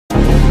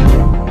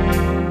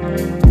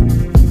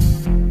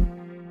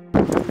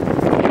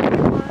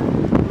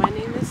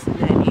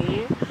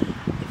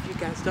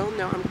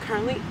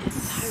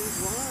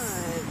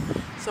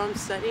So I'm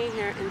studying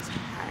here in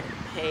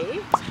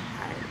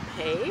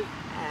Taipei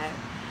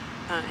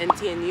at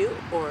NTNU,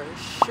 or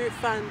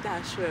Fudan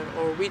University,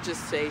 or we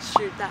just say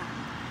Fudan.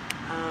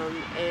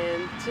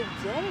 And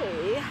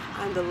today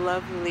I'm the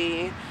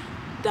lovely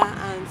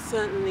Da'an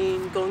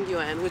Senlin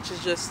Gongyuan, which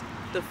is just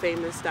the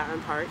famous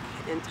Da'an Park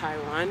in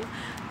Taiwan.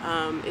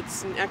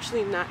 It's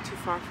actually not too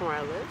far from where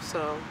I live,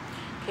 so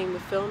came to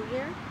film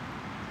here.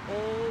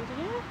 And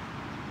yeah,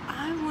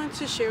 I want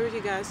to share with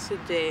you guys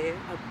today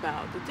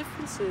about the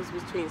differences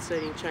between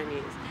studying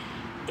Chinese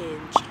in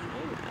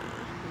China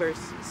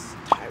versus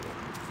Taiwan.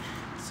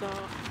 So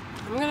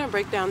I'm going to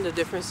break down the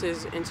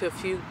differences into a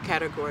few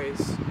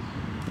categories,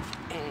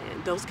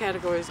 and those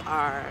categories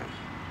are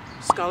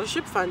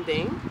scholarship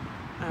funding,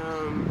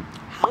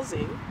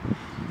 housing,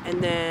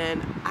 and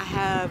then I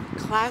have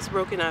class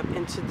broken up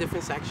into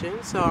different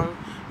sections. So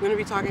I'm going to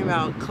be talking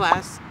about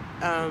class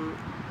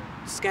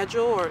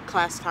schedule or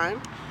class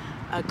time,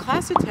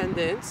 class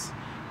attendance,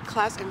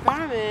 class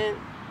environment,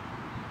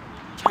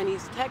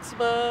 Chinese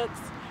textbooks,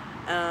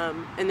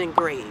 and then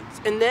grades.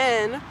 And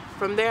then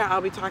from there I'll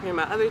be talking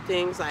about other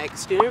things like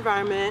student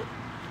environment,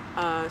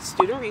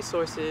 student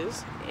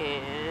resources,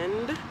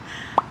 and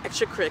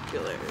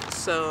extracurriculars.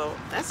 So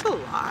that's a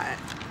lot.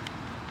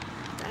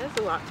 That is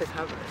a lot to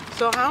cover.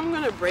 So how I'm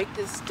going to break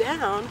this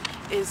down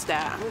is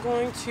that I'm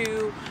going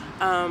to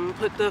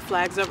put the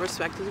flags up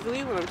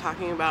respectively when I'm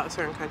talking about a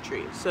certain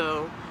country.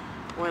 So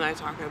when I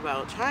talk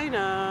about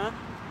China,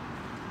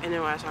 and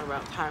then when I talk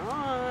about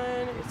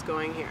Taiwan, it's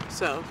going here.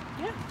 So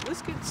yeah,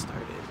 let's get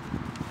started.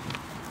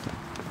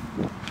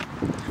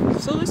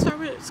 So let's start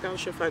with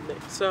scholarship funding.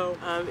 So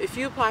if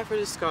you apply for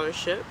the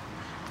scholarship,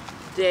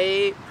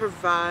 they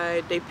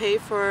pay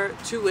for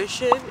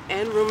tuition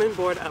and room and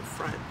board up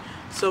front.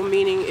 So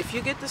meaning if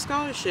you get the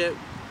scholarship,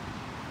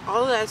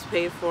 all of that's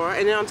paid for,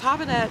 and then on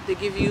top of that they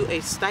give you a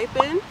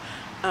stipend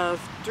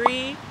of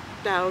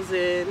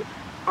 3,000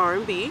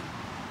 RMB,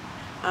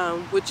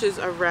 which is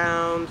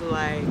around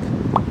like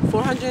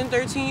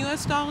 413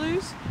 US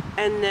dollars,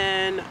 and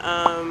then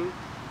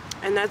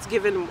and that's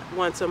given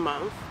once a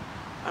month.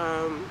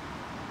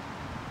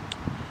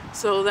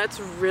 So that's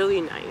really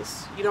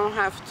nice. You don't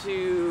have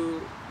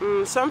to,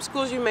 some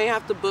schools you may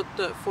have to book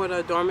for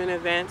the dorm in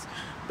advance,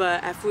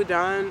 but at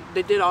Fudan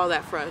they did all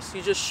that for us.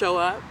 You just show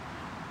up,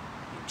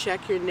 you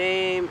check your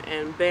name,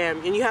 and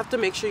bam. And you have to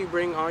make sure you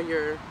bring all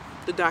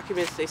the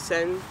documents they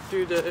send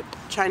through the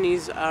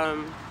Chinese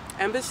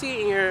embassy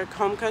in your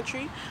home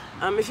country.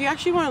 If you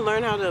actually want to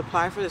learn how to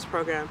apply for this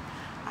program,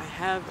 I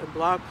have a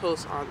blog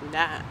post on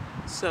that,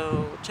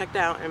 so check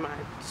that out in my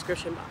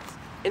description box.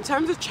 In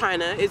terms of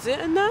China, is it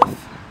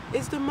enough?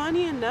 Is the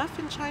money enough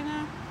in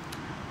China?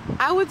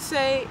 I would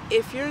say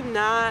if you're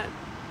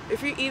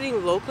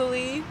eating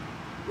locally,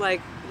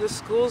 like the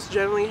schools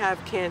generally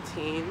have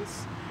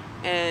canteens,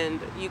 and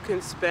you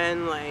can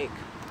spend like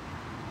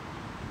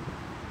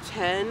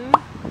 10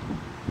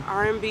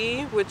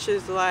 RMB, which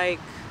is like,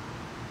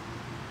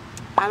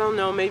 I don't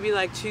know, maybe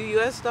like $2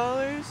 US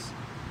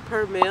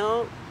per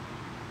meal.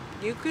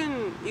 You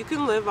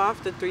can live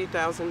off the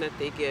 3,000 that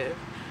they give.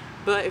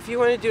 But if you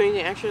want to do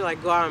anything extra,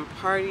 like go out and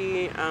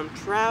party,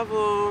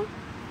 travel,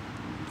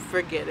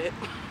 forget it.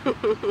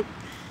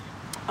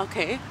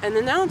 Okay, and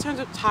then now in terms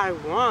of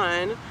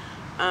Taiwan,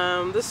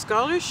 the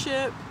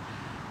scholarship,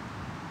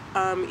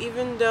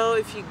 even though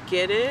if you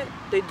get it,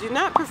 they do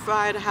not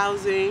provide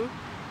housing,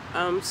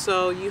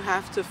 so you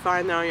have to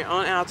find that on your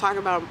own, and I'll talk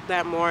about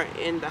that more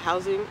in the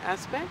housing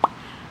aspect.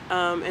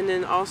 And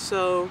then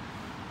also,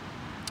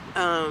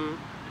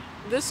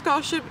 this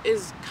scholarship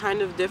is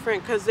kind of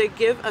different because they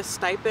give a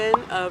stipend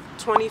of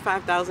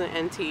 25,000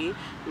 NT,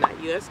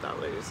 not US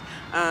dollars,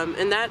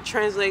 and that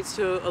translates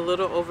to a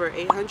little over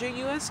 800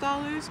 US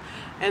dollars,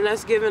 and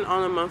that's given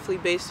on a monthly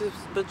basis.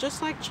 But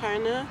just like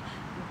China,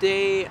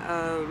 they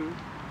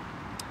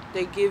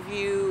give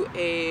you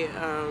you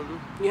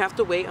have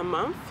to wait a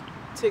month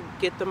to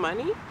get the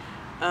money,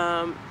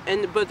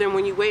 but then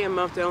when you wait a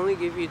month, they only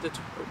give you the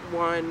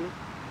one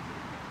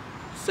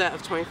set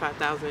of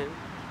 25,000.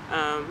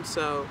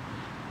 So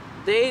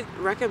they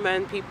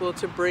recommend people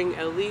to bring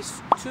at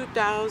least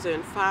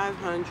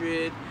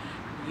 2,500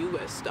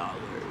 US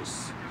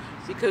dollars,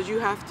 because you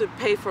have to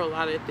pay for a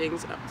lot of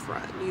things up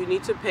front. You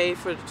need to pay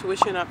for the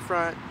tuition up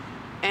front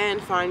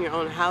and find your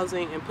own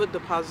housing and put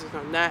deposits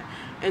on that,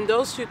 and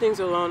those two things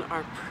alone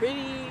are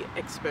pretty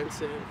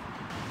expensive.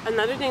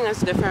 Another thing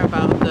that's different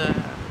about the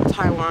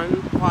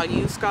Taiwan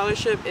Hua-Yu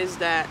scholarship is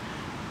that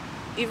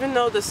even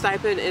though the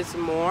stipend is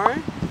more,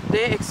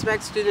 they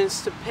expect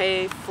students to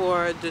pay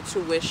for the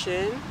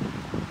tuition,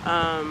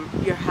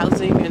 your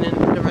housing, and then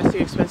the rest of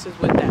your expenses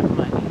with that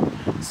money.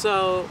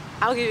 So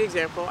I'll give you an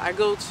example. I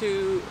go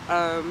to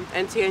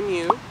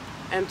NTNU,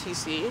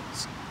 MTC.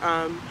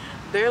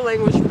 Their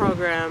language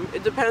program,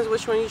 it depends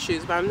which one you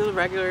choose, but I'm in the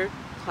regular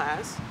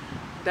class.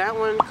 That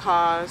one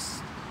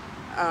costs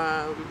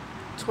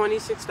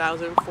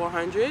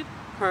 26,400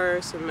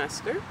 per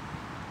semester.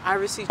 I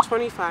receive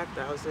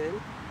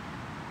 25,000.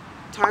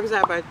 Times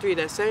that by 3,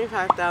 that's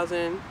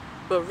 75,000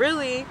 but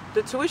really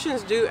the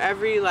tuition's due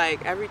every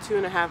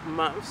 2.5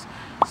 months.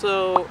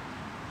 So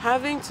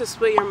having to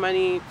split your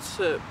money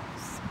to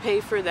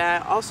pay for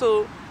that,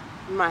 also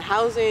my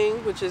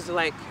housing, which is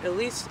like at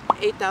least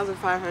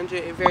 $8,500,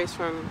 it varies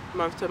from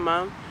month to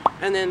month,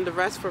 and then the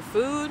rest for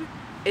food.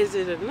 Is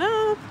it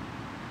enough?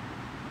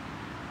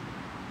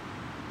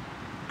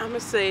 I'm gonna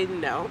say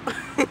no.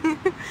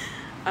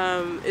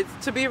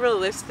 It's, to be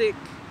realistic,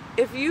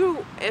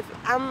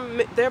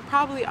 there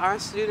probably are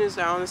students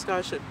that are on a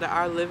scholarship that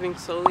are living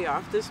solely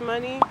off this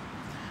money,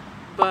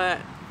 but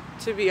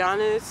to be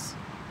honest,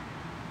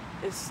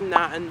 it's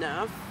not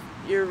enough.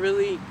 You're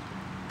really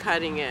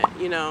cutting it,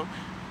 you know.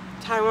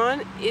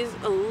 Taiwan is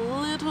a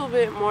little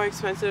bit more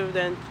expensive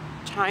than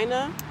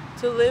China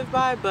to live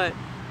by, but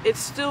it's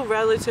still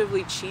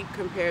relatively cheap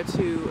compared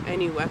to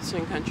any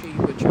Western country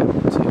you would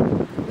travel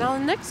to. Now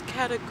the next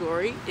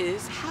category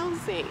is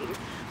housing.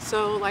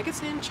 So like I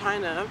said, in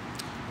China,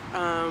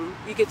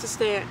 you get to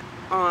stay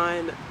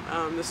on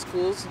the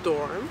school's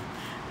dorm,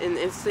 and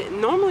it's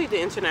normally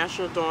the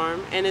international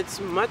dorm, and it's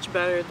much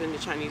better than the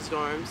Chinese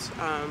dorms.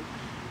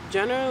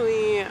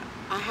 Generally,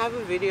 I have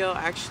a video,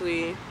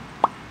 actually,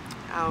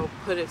 I'll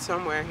put it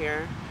somewhere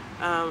here,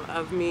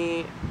 of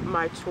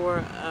my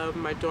tour of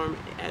my dorm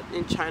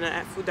in China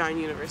at Fudan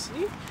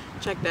University.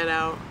 Check that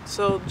out.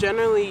 So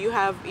generally you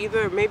have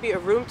either maybe a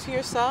room to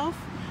yourself,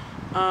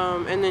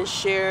 and then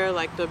share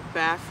like the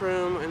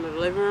bathroom and the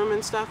living room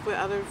and stuff with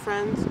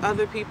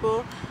other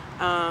people,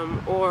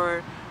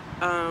 or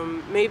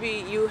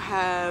maybe you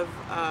have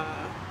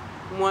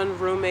one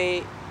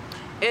roommate.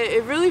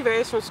 It really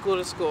varies from school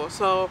to school.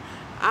 So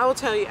I will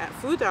tell you, at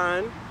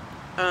Fudan,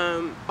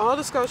 all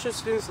the scholarship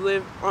students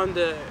live on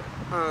the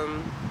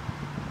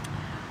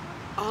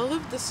all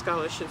of the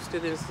scholarship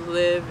students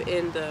live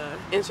in the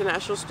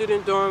international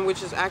student dorm,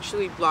 which is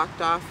actually blocked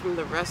off from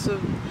the rest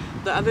of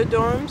the other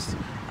dorms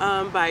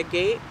by a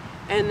gate.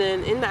 And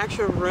then in the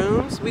actual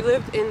rooms, we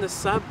lived in the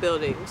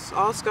sub-buildings.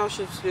 All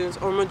scholarship students,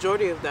 or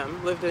majority of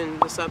them, lived in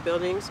the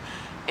sub-buildings.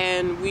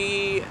 And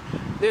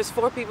there's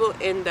 4 people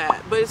in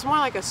that, but it's more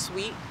like a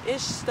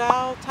suite-ish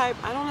style type.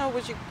 I don't know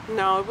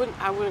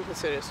I wouldn't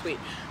consider it suite,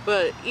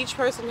 but each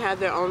person had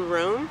their own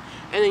room,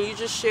 and then you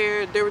just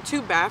shared. There were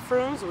 2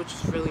 bathrooms, which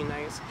is really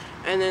nice,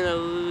 and then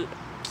a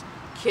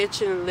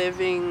kitchen,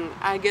 living,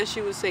 I guess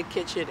you would say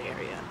kitchen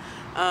area.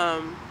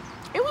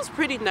 It was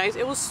pretty nice.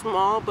 It was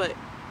small, but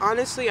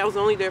honestly, I was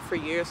only there for a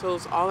year, so it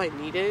was all I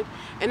needed.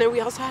 And then we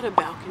also had a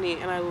balcony,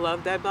 and I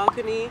love that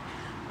balcony.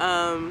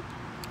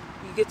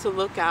 You get to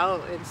look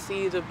out and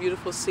see the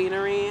beautiful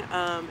scenery.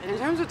 And in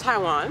terms of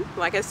Taiwan,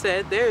 like I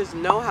said, there is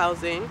no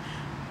housing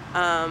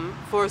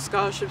for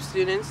scholarship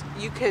students.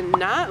 You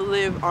cannot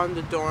live on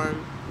the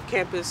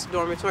campus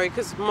dormitory,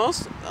 because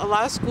a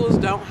lot of schools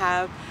don't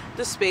have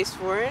the space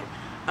for it.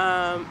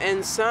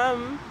 And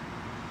some,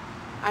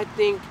 I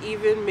think,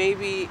 even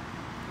maybe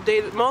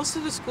most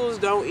of the schools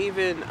don't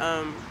even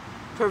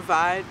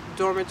provide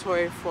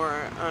dormitory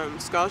for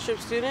scholarship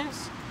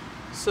students.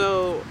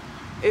 So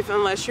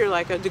unless you're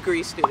like a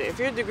degree student. If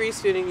you're a degree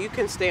student, you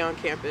can stay on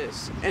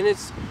campus, and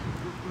it's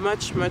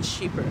much, much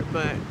cheaper.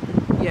 But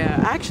yeah,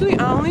 actually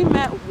I only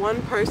met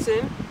one person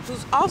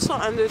who's also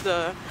under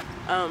the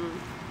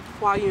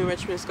Huayu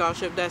Enrichment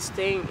Scholarship that's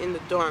staying in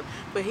the dorm,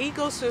 but he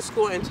goes to a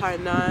school in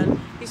Tainan.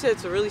 He said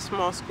it's a really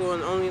small school,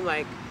 and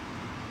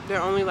there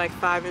are only like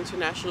 5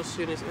 international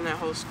students in that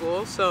whole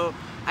school. So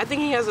I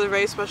think he has a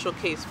very special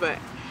case, but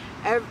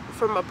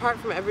apart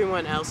from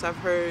everyone else, I've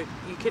heard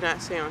you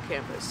cannot stay on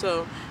campus.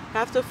 So you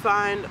have to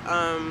find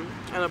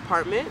an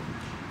apartment.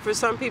 For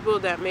some people,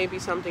 that may be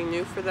something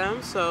new for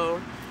them.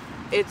 So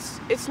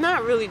it's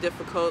not really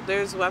difficult.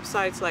 There's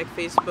websites like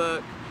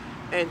Facebook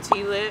and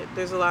T-Lit.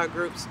 There's a lot of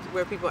groups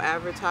where people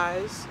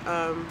advertise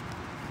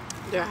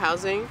their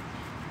housing.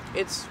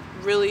 It's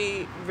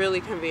really,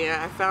 really convenient.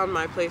 I found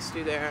my place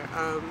through there.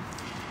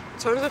 In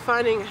terms of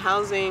finding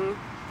housing,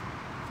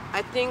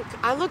 I think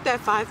I looked at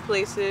 5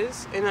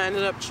 places, and I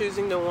ended up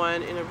choosing the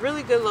one in a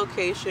really good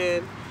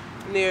location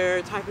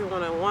near Taipei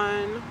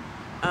 101.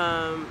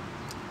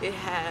 It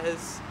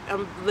has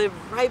live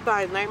right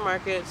by a night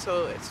market,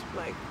 so it's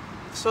like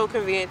so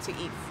convenient to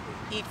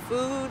eat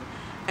food,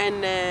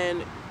 and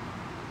then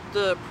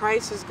the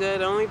price is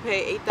good. I only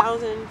pay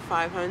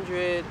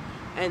 8,500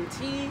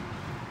 NT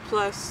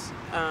plus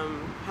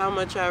how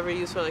much I ever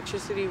use for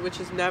electricity, which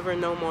is never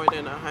no more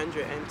than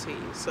 100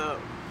 NT. So,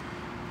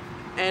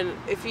 and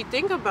if you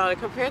think about it,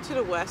 compared to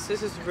the West,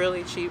 this is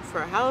really cheap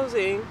for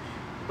housing,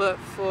 but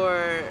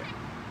for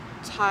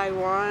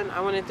Taiwan, I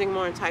want to think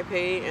more in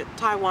Taipei and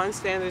Taiwan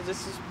standards,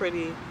 this is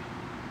pretty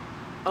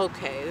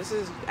okay. This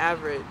is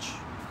average.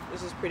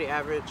 This is pretty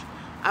average.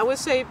 I would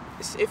say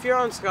if you're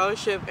on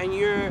scholarship and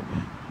you're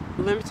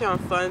limited on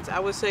funds, I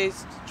would say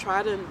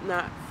try to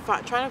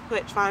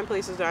find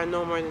places that are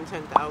no more than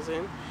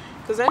 10,000,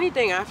 because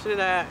anything after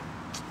that,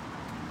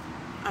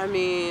 I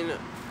mean,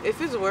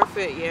 if it's worth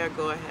it, yeah,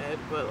 go ahead,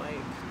 but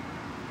like,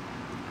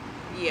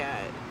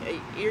 yeah,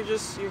 you're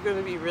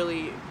gonna be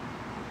really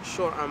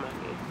short on money.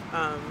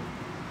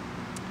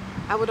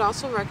 I would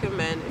also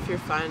recommend, if you're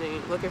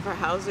looking for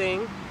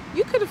housing,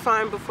 you could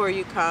find before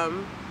you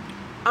come.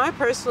 I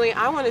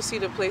want to see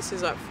the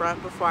places up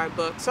front before I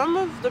book. Some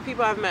of the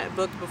people I've met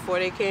booked before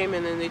they came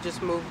and then they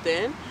just moved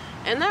in,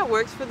 and that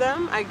works for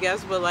them, I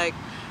guess. But like,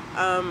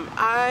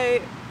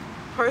 I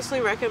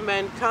personally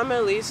recommend come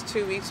at least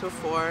 2 weeks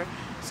before,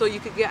 so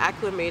you could get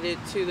acclimated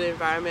to the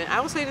environment.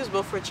 I would say this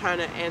both for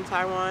China and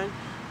Taiwan.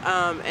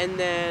 And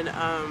then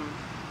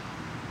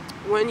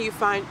when you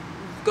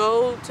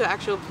go to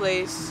actual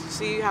place,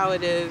 see how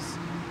it is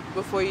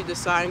before you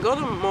decide. Go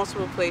to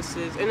multiple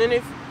places, and then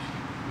if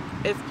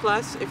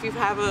you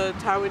have a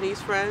Taiwanese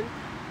friend,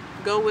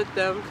 go with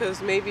them,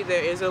 because maybe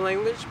there is a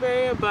language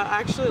barrier. But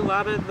actually, a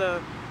lot of the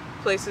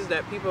places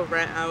that people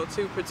rent out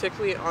to,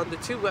 particularly on the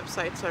 2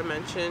 websites I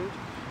mentioned,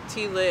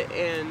 T-Lit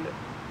and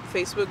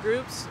Facebook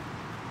groups,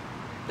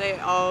 they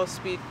all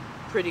speak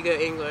pretty good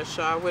English,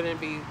 so I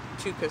wouldn't be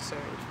too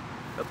concerned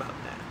about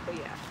that. But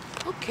yeah.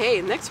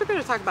 Okay, next we're going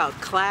to talk about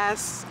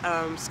class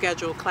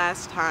schedule,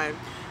 class time.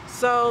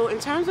 So in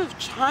terms of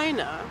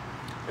China,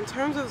 in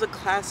terms of the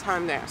class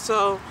time there,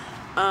 so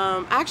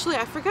actually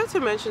I forgot to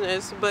mention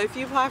this, but if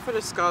you apply for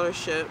the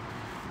scholarship,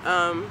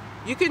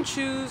 you can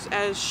choose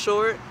as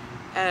short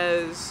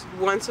as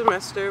 1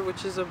 semester,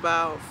 which is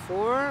about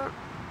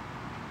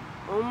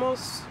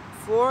almost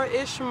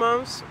 4-ish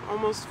months,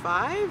 almost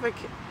 5.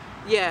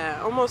 Yeah,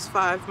 almost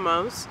 5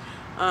 months.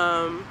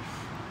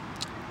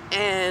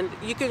 And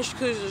you can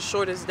choose as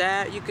short as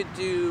that. You could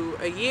do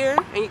a year,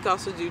 and you can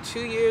also do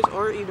 2 years,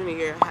 or even a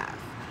year and a half.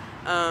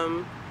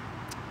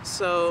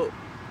 So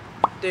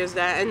there's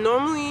that. And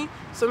normally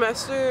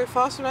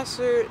fall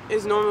semester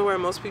is normally where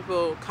most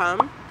people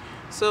come.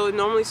 So it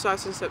normally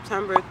starts in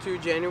September through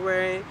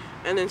January,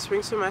 and then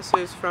spring semester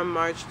is from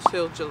March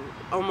till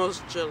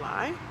almost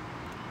July,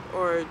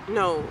 or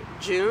no,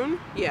 June.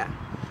 Yeah,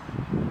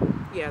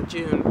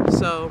 June.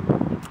 So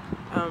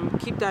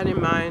keep that in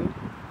mind,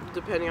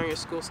 depending on your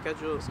school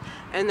schedules.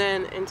 And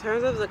then in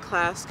terms of the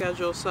class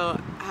schedule, so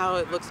how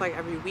it looks like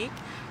every week.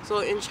 So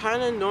in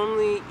China,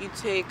 normally you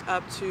take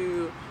up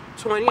to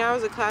 20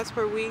 hours of class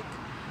per week,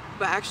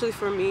 but actually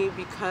for me,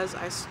 because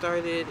I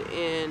started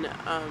in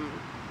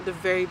the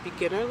very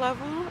beginner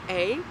level,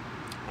 A,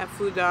 at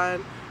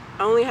Fudan,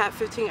 I only had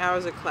 15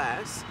 hours of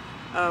class,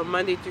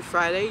 Monday through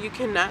Friday. You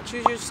cannot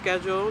choose your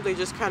schedule. They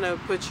just kind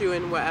of put you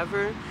in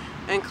wherever.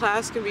 And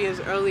class can be as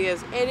early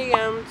as 8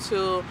 a.m.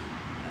 till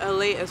as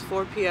late as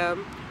 4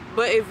 p.m.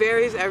 But it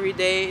varies every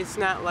day. It's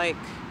not like,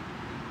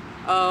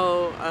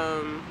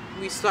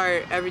 we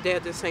start every day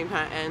at the same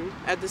time, end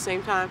at the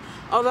same time.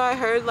 Although I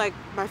heard, like,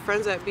 my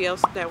friends that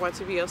went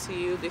to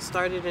BLCU, they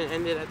started and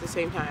ended at the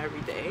same time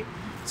every day.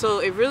 So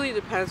it really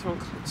depends from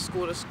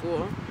school to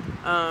school.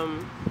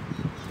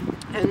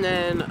 And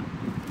then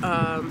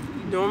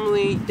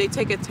normally they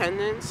take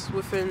attendance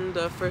within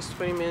the first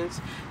 20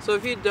 minutes. So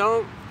if you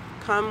don't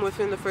come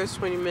within the first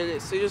 20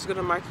 minutes, they're just going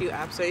to mark you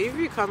absent. If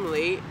you come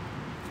late,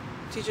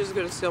 teachers are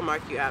going to still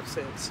mark you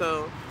absent.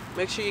 So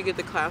make sure you get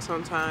the class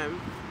on time.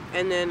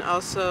 And then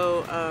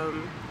also,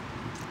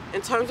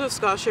 in terms of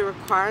scholarship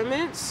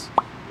requirements,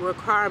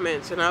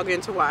 and I'll get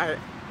into why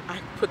I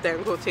put that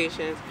in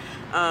quotations,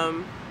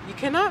 you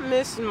cannot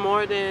miss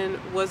more than,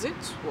 was it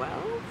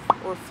 12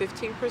 or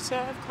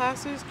 15% of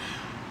classes?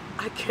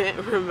 I can't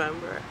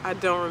remember. I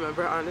don't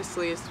remember,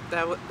 honestly.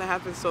 That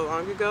happened so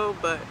long ago,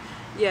 but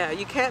yeah,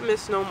 you can't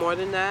miss no more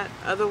than that.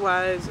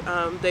 Otherwise,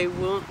 they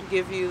won't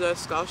give you the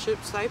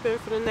scholarship stipend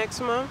for the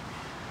next month.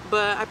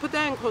 But I put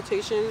that in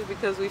quotations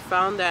because we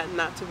found that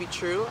not to be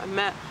true. I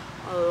met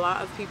a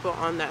lot of people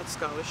on that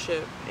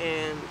scholarship,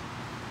 and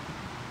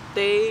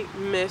they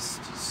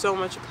missed so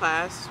much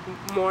class,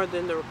 more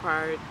than the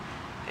required,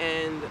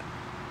 and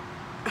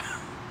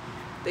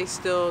they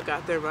still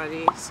got their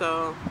money.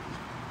 So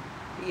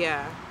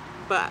yeah,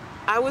 but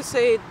I would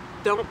say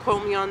don't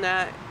quote me on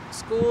that.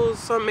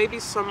 Schools, maybe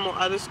some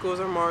other schools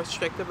are more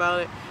strict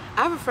about it.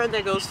 I have a friend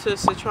that goes to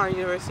Fudan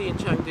University in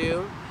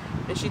Chengdu,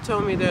 and she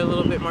told me they're a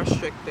little bit more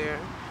strict there.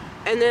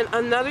 And then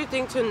another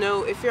thing to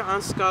note, if you're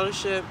on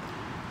scholarship,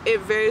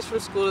 it varies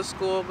from school to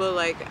school, but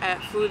like at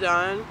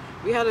Fudan,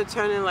 we had to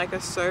turn in like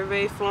a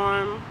survey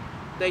form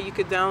that you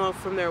could download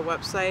from their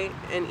website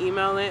and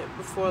email it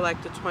before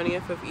like the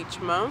 20th of each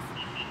month.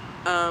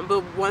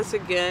 But once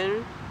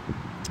again,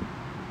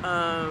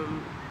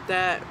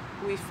 that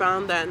we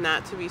found that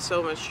not to be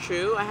so much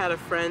true. I had a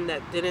friend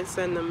that didn't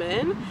send them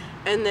in,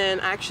 and then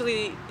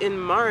actually in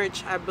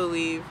March, I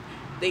believe,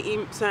 they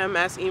sent a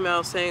mass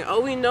email saying,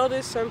 oh, we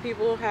noticed some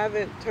people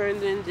haven't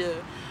turned in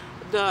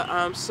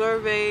the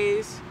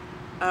surveys.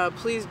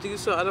 Please do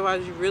so,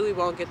 otherwise you really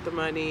won't get the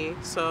money.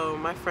 So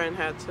my friend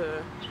had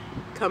to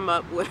come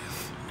up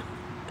with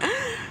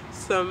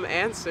some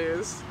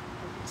answers.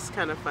 It's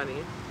kind of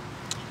funny.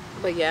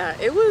 But yeah,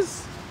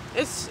 it's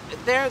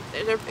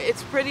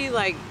pretty,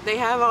 like, they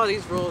have all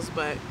these rules,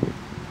 but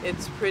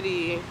it's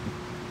pretty,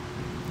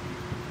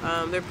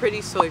 they're pretty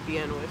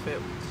soybean with it.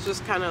 It's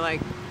just kind of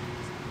like,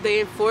 they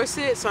enforce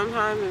it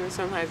sometimes, and then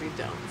sometimes you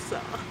don't,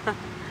 so.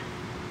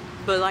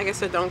 But like I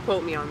said, don't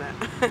quote me on that.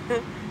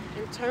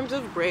 In terms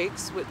of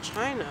breaks with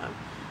China,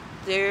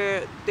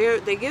 they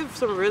give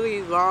some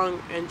really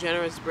long and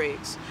generous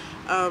breaks.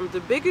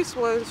 The biggest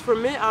ones for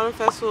Mid-Autumn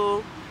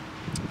Festival,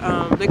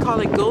 they call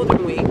it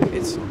Golden Week.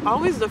 It's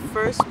always the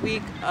first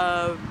week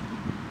of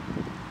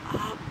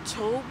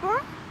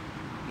October?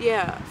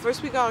 Yeah,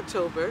 first week of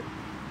October.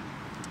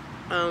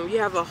 You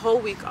have a whole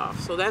week off,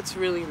 so that's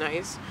really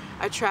nice.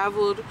 I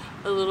traveled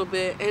a little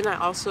bit, and I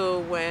also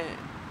went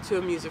to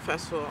a music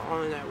festival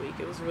on that week.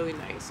 It was really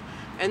nice.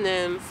 And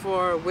then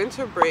for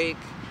winter break,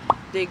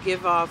 they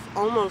give off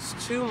almost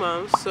 2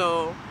 months,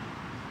 so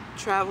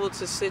travel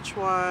to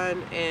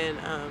Sichuan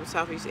and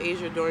Southeast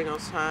Asia during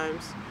those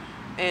times.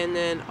 And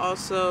then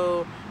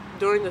also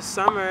during the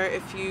summer,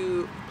 if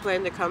you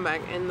plan to come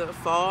back in the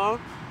fall,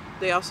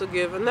 they also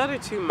give another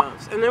 2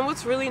 months. And then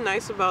what's really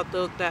nice about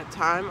that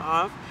time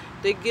off,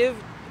 they give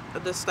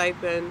the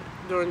stipend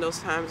during those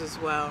times as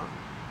well.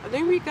 I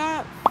think we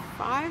got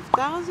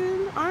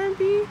 5,000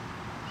 RMB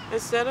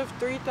instead of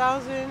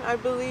 3,000, I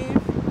believe.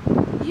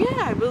 Yeah,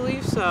 I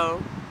believe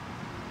so.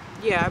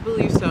 Yeah, I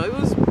believe so. It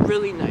was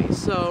really nice.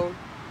 So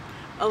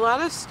a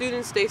lot of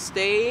students, they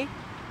stay.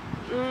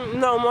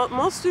 No,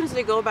 most students,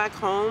 they go back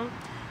home.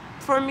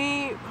 For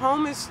me,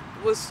 home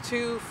was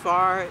too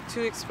far,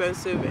 too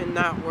expensive, and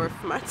not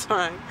worth my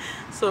time.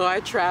 So I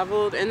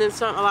traveled, and then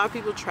a lot of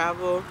people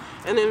travel,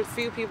 and then a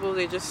few people,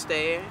 they just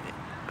stay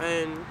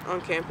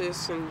on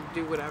campus and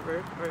do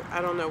whatever. Or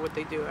I don't know what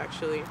they do,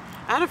 actually.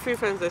 I had a few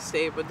friends that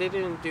stayed, but they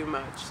didn't do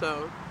much.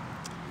 So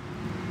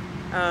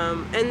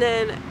and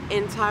then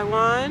in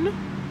Taiwan,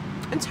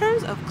 in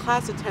terms of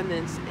class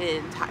attendance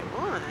in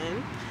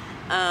Taiwan,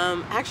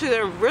 actually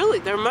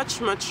they're much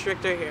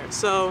stricter here.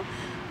 So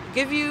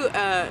give you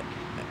a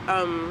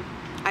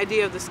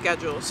idea of the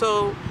schedule.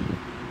 So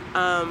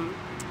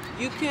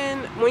you can,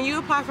 when you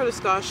apply for the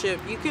scholarship,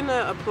 you can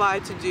apply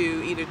to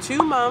do either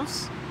 2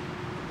 months,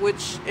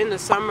 which in the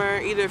summer,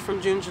 either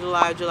from June,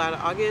 July to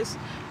August,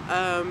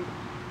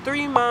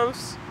 3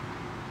 months,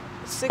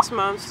 6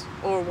 months,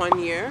 or 1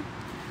 year.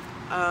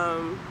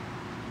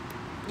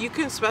 You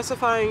can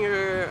specify in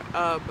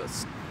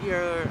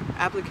your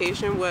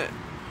application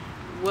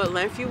what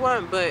length you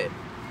want, but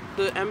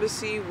the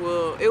embassy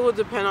will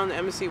depend on the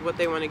embassy what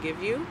they want to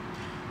give you.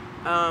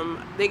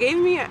 They gave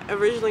me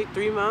originally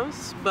 3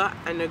 months, but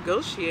I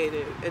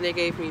negotiated and they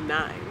gave me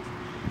 9.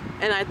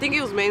 And I think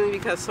it was mainly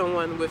because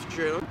someone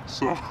withdrew.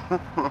 So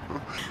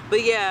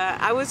but yeah,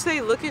 I would say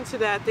look into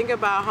that. Think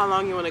about how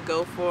long you want to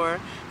go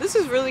for. This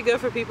is really good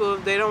for people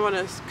if they don't want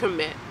to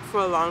commit for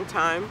a long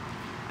time.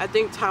 I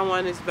think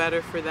Taiwan is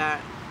better for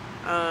that.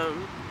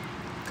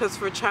 Because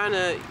for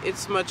China,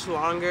 it's much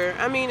longer.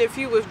 I mean, if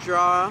you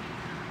withdraw,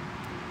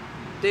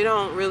 they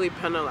don't really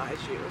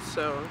penalize you,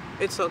 so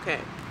it's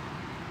okay.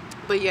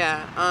 But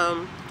yeah,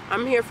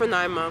 I'm here for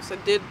 9 months. I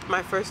did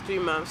my first 3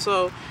 months.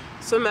 So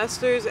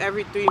semesters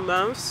every 3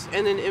 months,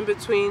 and then in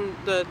between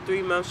the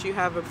 3 months you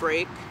have a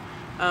break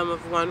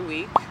of 1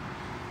 week.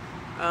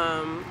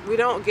 We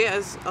don't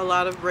get a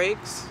lot of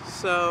breaks,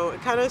 so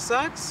it kind of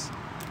sucks,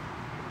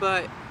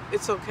 but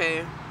it's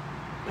okay.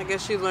 I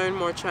guess you learn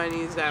more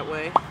Chinese that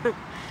way.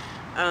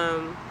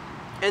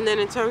 And then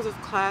in terms of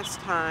class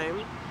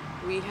time,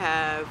 we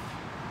have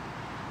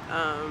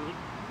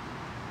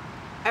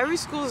every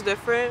school is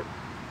different,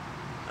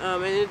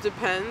 and it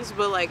depends,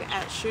 but like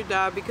at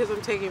Fudan, because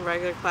I'm taking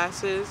regular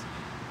classes,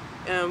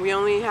 we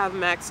only have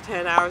max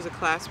 10 hours of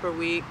class per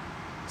week,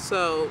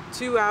 so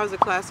 2 hours of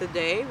class a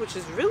day, which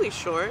is really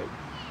short.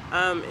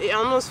 It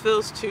almost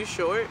feels too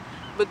short,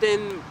 but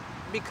then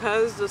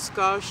because the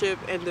scholarship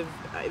and the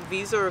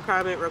visa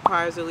requirement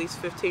requires at least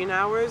 15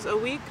 hours a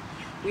week,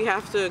 we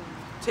have to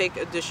take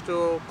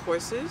additional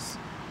courses,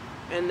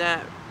 and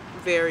that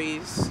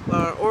varies.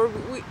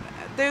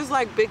 There's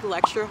like big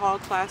lecture hall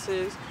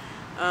classes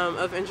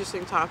of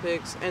interesting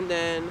topics, and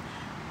then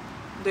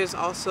there's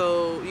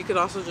also, you could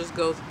also just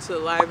go to the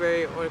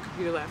library or the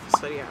computer lab for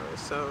study hours.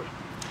 So,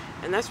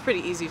 and that's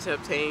pretty easy to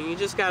obtain. You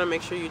just got to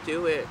make sure you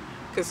do it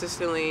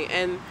consistently,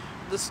 and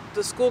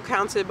the school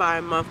counts it by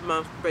a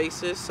month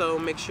basis, so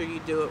make sure you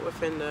do it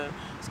within the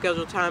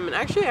scheduled time. And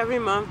actually every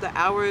month the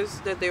hours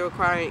that they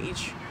require in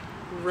each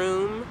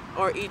room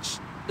or each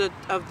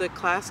of the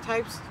class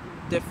types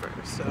differ.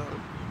 So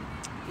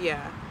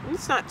yeah,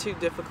 it's not too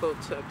difficult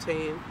to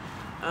obtain.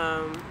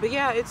 But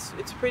yeah, it's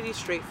pretty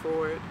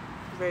straightforward,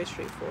 very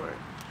straightforward.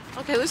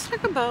 Okay, let's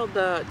talk about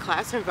the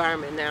class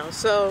environment now.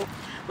 So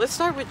let's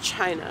start with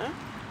China.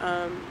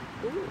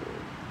 Ooh,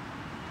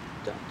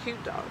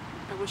 cute dog.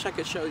 I wish I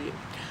could show you.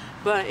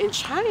 But in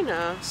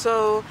China,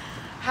 so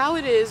how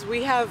it is,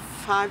 we have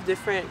 5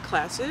 different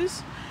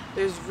classes.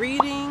 There's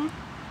reading,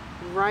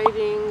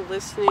 writing,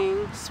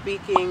 listening,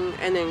 speaking,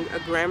 and then a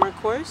grammar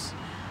course.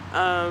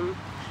 And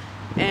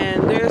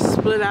they're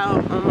split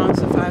out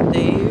amongst the 5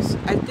 days.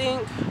 I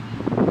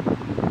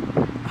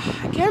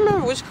can't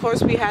remember which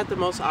course we had the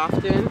most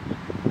often.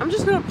 I'm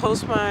just gonna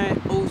post my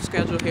old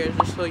schedule here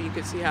just so you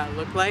can see how it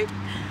looked like,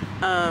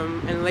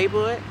 and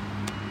label it.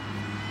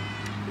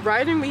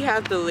 Writing we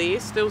had the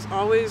least. It was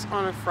always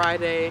on a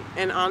Friday,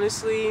 and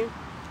honestly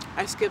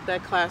I skipped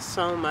that class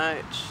so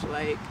much.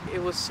 Like,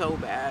 it was so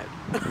bad.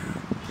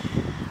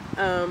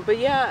 But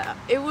yeah,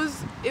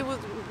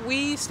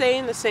 we stay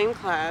in the same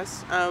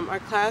class. Our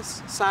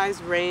class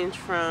size range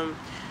from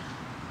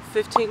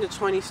 15 to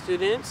 20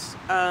 students.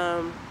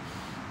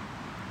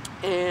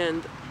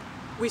 And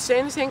we stay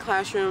in the same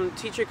classroom.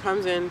 Teacher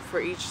comes in for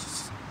each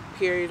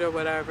period or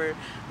whatever.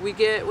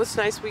 What's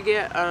nice, we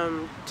get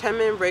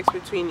 10-minute breaks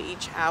between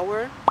each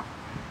hour.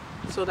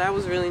 So that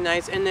was really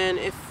nice. And then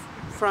if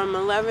from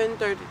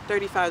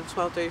 11:35 to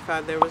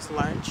 12:35 there was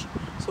lunch.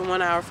 So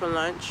 1 hour for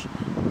lunch.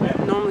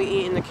 Normally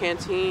eat in the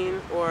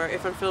canteen, or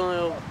if I'm feeling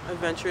a little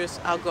adventurous,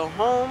 I'll go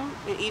home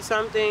and eat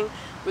something,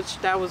 which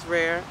that was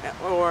rare,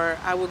 or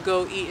I would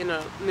go eat in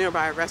a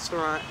nearby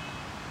restaurant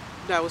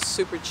that was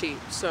super cheap.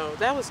 So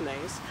that was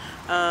nice.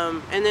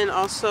 And then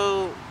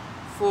also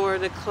for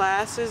the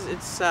classes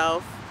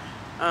itself,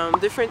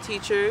 different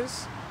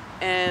teachers,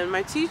 and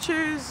my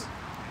teachers,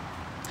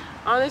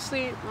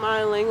 honestly,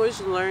 my language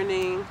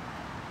learning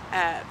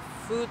at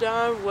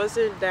Fudan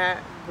wasn't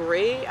that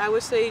great, I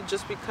would say,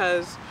 just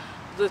because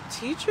the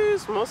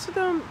teachers, most of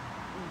them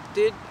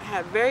did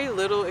have very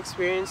little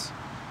experience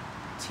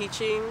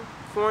teaching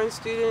foreign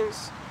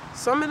students.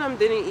 Some of them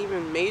didn't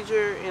even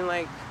major in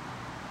like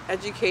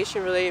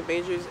education related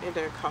majors in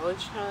their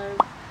college time.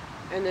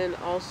 And then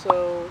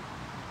also,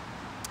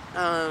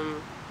 I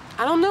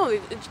don't know,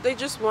 they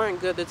just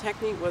weren't good. The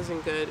technique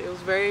wasn't good. It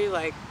was very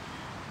like,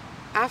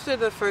 after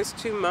the first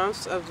 2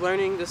 months of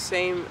learning the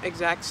same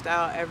exact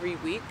style every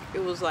week,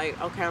 it was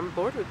like, okay, I'm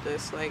bored with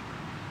this. Like,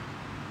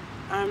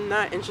 I'm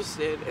not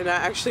interested. And I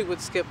actually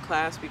would skip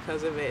class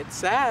because of it. It's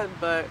sad,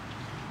 but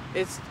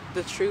it's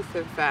the truth,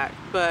 in fact.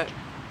 But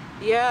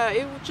yeah,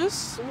 it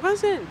just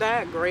wasn't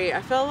that great.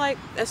 I felt like,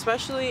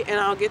 especially, and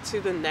I'll get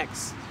to the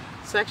next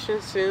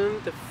section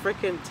soon, the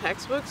frickin'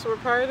 textbooks were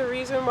part of the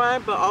reason why,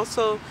 but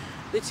also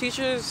the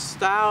teacher's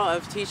style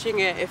of teaching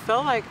it. It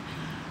felt like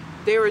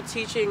they were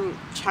teaching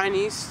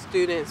Chinese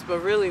students, but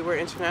really we're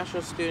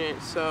international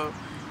students, so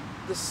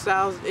the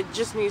styles, it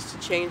just needs to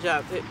change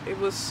up. It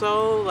was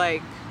so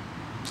like,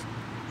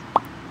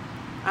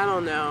 I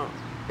don't know.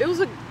 It was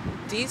a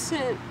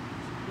decent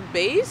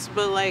base,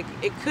 but like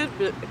it could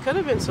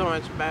have been so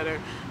much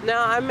better.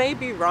 Now I may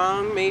be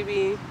wrong.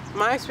 Maybe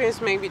my experience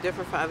may be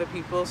different for other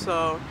people.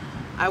 So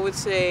I would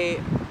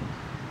say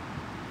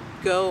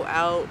go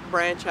out,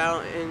 branch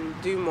out, and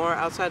do more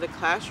outside the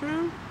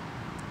classroom.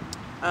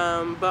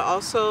 But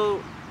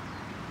also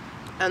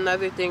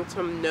another thing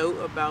to note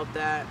about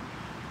that,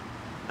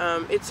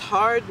 it's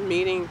hard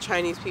meeting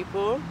Chinese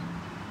people.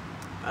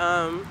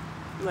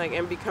 Like,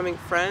 and becoming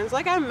friends.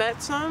 Like, I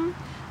met some,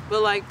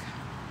 but like,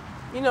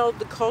 you know,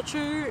 the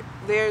culture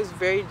there is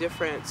very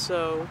different,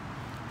 so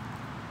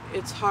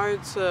it's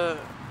hard to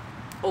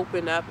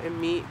open up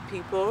and meet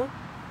people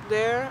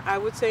there, I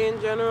would say, in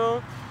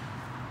general.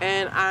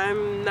 And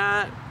I'm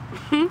not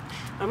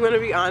I'm gonna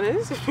be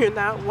honest, if you're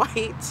not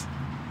white,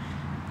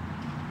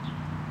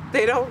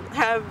 they don't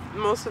have,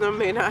 most of them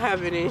may not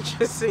have any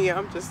interest in you.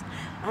 I'm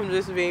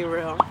just being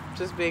real,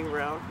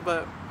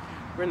 but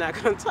we're not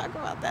gonna talk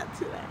about that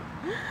today.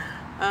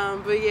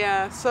 But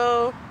yeah,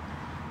 so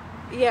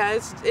yeah,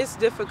 it's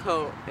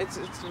difficult. It's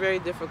very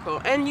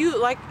difficult. And you,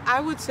 like,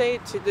 I would say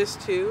to this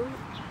too,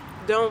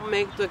 don't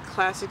make the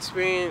class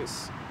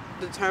experience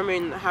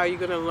determine how you're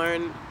gonna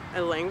learn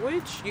a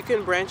language. You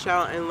can branch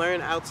out and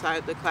learn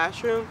outside the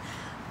classroom,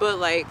 but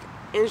like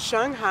in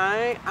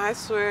Shanghai, I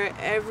swear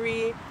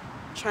every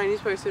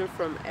Chinese person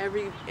from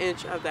every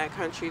inch of that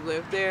country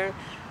lived there.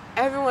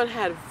 Everyone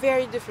had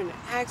very different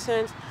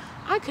accents.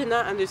 I could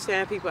not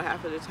understand people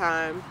half of the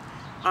time.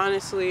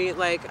 Honestly,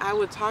 like, I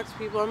would talk to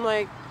people, I'm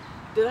like,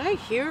 did I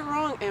hear it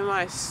wrong? Am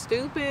I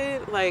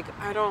stupid? Like,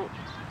 I don't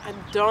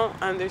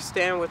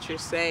understand what you're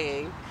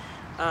saying.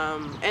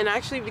 And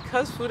actually,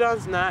 because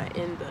Fudan's not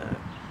in the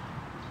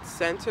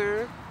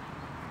center,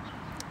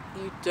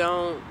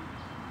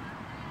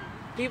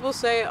 people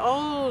say,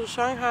 oh,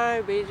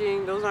 Shanghai,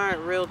 Beijing, those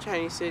aren't real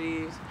Chinese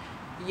cities.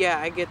 Yeah,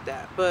 I get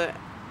that, but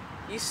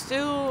it's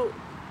still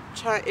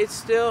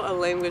a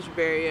language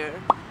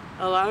barrier.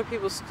 A lot of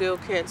people still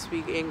can't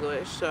speak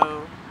English,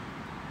 so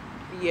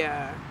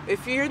yeah.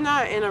 If you're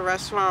not in a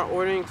restaurant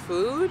ordering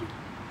food,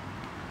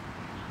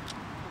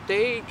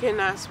 they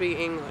cannot speak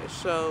English,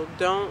 so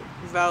don't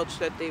vouch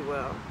that they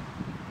will.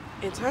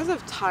 In terms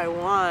of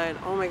Taiwan,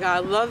 oh my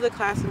god, I love the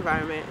class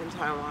environment in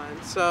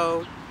Taiwan.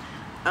 So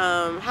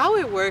how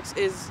it works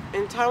is,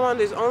 in Taiwan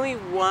there's only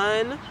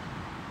one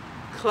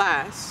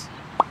class,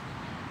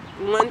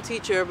 one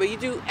teacher, but you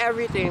do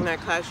everything in that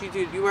class.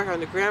 You work on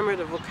the grammar,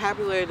 the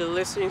vocabulary, the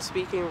listening,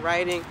 speaking,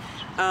 writing.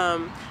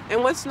 And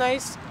what's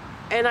nice,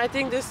 and I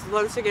think this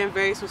once again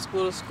varies from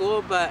school to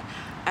school, but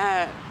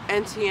at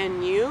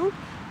NTNU,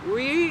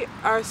 we're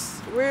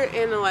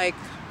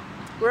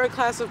a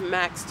class of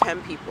max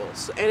 10 people,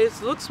 so, and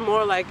it looks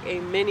more like a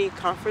mini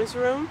conference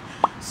room.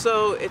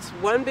 So it's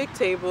one big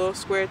table,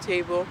 square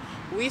table.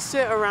 We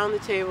sit around the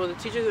table, the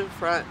teacher's in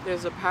front,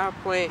 there's a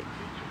PowerPoint,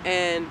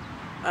 and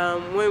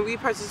when we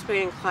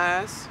participate in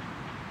class,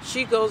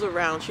 she goes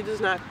around. She does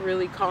not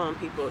really call on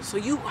people. So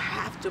you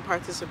have to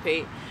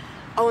participate.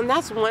 Oh, and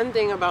that's one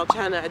thing about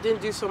China. I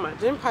didn't do so much.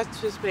 I didn't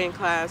participate in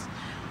class.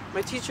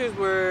 My teachers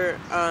were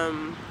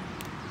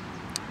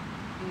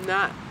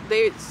not,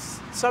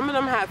 some of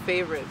them had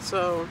favorites,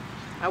 so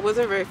I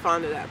wasn't very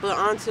fond of that. But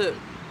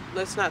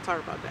let's not talk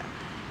about that.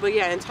 But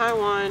yeah, in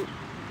Taiwan,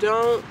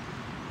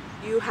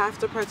 you have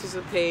to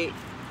participate.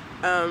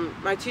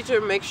 My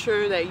teacher makes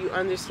sure that you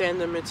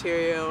understand the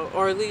material,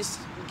 or at least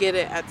get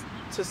it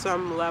to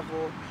some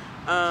level,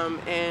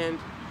 and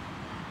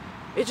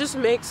it just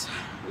makes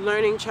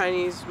learning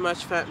Chinese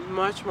much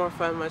more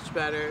fun, much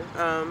better.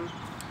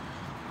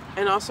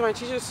 And also my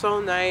teacher's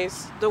so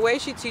nice. The way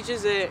she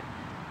teaches it,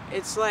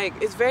 it's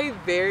very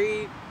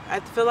varied. I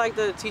feel like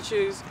the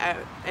teachers at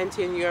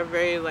NTNU are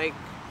very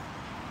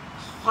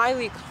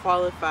highly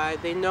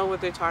qualified. They know what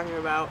they're talking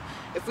about.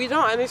 If we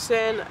don't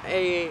understand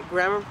a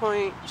grammar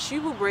point, she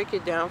will break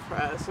it down for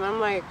us, and I'm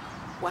like,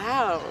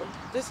 wow,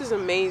 this is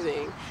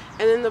amazing.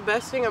 And then the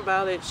best thing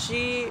about it,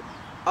 she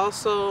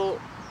also,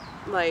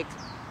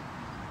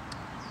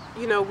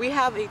 we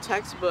have a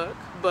textbook,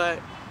 but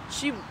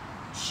she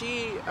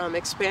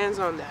expands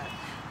on that.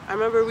 I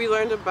remember we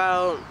learned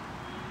about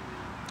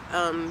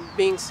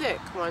being sick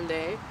one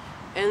day,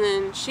 and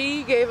then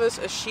she gave us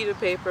a sheet of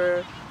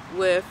paper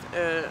with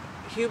a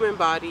human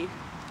body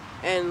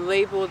and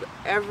labeled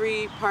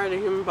every part of the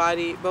human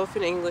body, both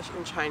in English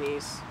and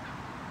Chinese.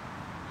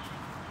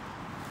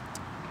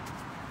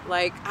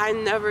 I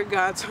never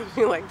got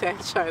something like that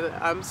in China.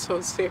 I'm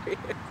so serious.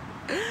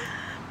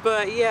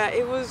 But yeah,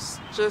 it was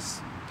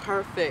just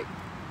perfect.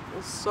 It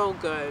was so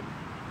good.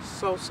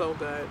 So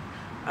good.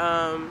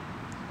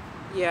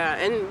 Yeah,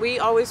 and we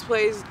always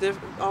play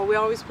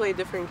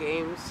different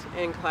games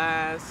in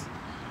class.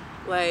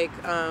 When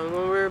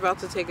we're about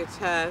to take a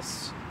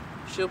test,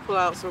 she'll pull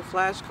out some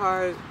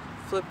flashcards,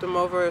 flip them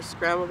over,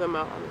 scramble them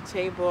out on the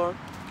table,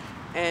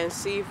 and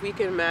see if we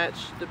can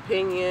match the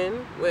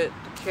pinyin with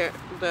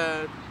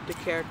the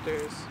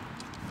characters.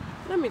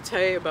 Let me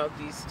tell you about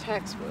these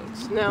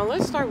textbooks. Now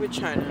let's start with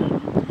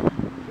China.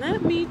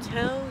 Let me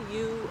tell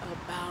you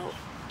about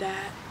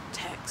that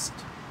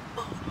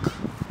textbook.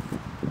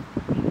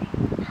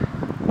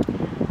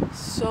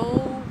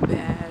 So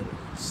bad,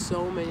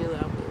 so many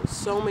levels.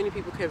 So many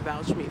people can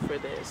vouch me for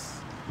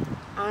this.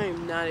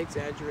 I'm not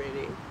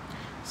exaggerating.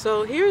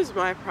 So here's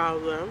my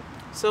problem.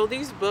 So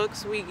these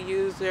books we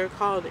use, they're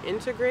called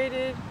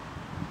integrated.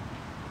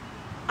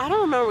 I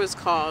don't remember what it's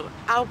called.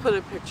 I'll put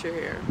a picture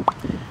here.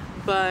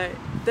 But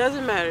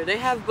doesn't matter. They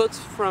have books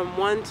from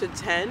 1 to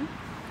 10.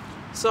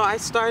 So I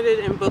started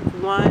in book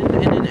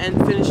 1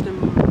 and finished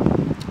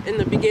in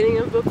the beginning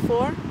of book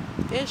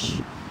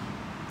 4-ish.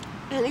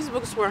 And these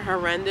books were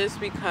horrendous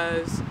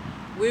because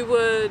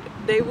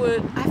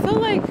I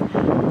felt like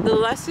the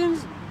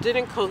lessons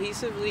didn't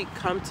cohesively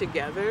come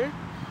together.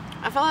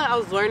 I felt like I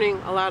was learning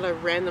a lot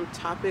of random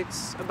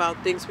topics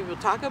about things people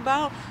talk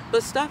about,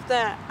 but stuff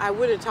that I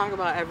wouldn't talk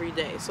about every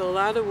day. So a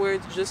lot of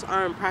words just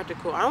aren't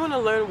practical. I want to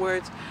learn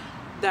words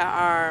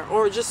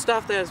or just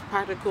stuff that is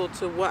practical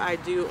to what I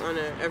do on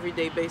an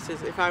everyday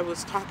basis if I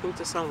was talking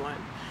to someone.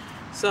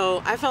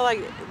 So I felt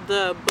like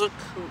the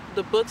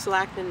books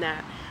lacked in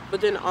that. But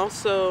then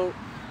also,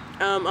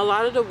 a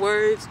lot of the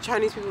words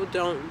Chinese people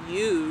don't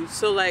use.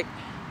 So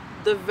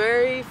the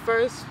very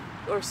first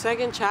or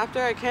second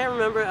chapter, I can't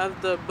remember,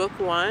 of the book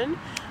 1,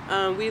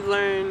 we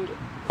learned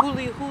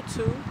huli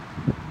hutu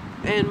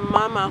and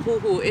mama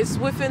huhu. It's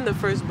within the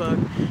first book.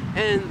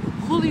 And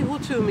huli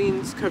hutu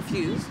means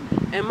confused.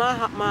 And ma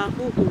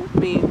huhu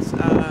means,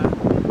 I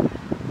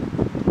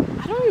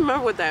don't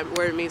remember what that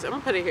word means. I'm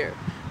gonna put it here.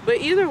 But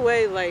either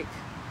way,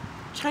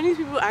 Chinese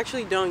people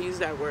actually don't use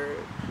that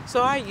word.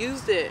 So I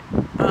used it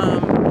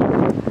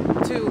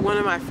to one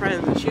of my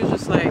friends, and she was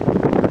just like,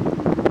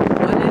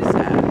 what is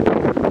that?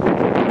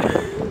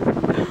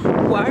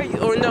 Why are you,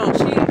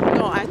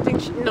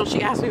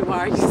 she asked me, why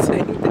are you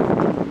saying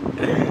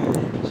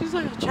that? She's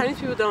like, Chinese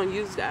people don't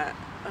use that.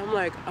 I'm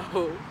like,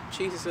 oh,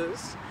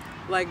 Jesus.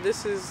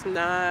 This is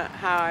not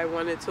how I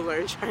wanted to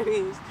learn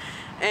Chinese.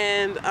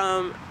 And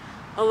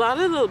a lot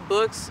of the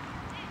books,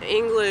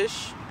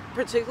 English,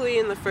 particularly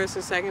in the first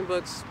and second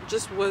books,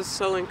 just was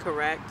so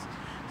incorrect.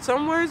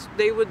 Some words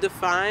they would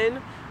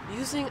define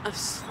using a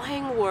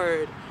slang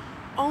word.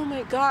 Oh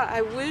my God,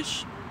 I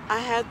wish I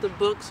had the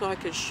book so I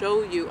could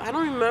show you. I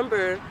don't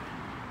remember.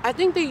 I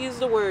think they use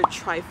the word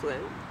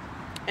trifling.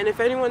 And if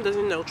anyone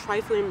doesn't know,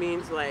 trifling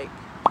means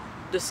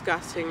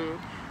disgusting.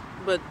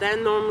 But that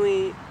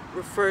normally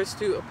refers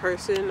to a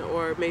person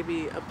or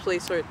maybe a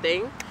place or a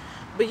thing.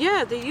 But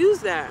yeah, they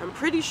use that, I'm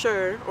pretty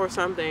sure, or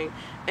something.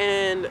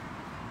 And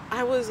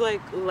I was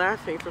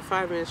laughing for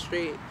 5 minutes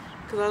straight.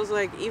 Because I was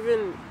like,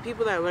 even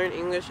people that learn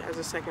English as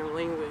a second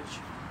language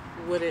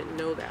wouldn't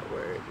know that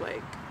word.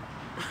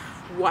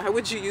 Why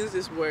would you use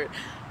this word?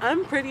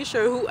 I'm pretty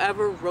sure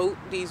whoever wrote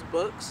these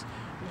books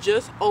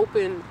just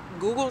opened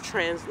Google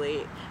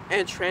Translate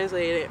and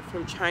translated it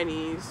from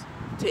Chinese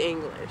to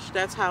English.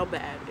 That's how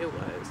bad it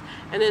was.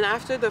 And then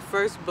after the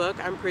first book,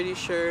 I'm pretty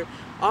sure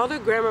all the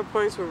grammar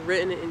points were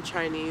written in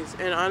Chinese.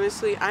 And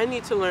honestly, I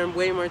need to learn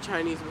way more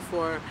Chinese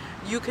before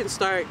you can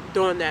start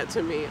doing that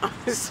to me,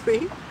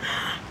 honestly.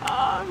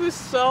 I was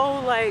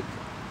so like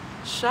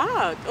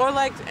shocked. Or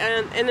like,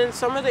 and then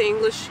some of the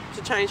English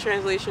to Chinese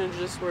translations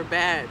just were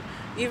bad,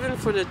 even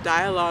for the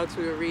dialogues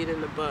we would read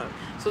in the book.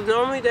 So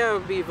normally there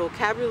would be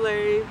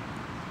vocabulary,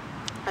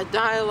 a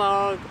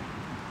dialogue,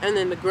 and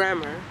then the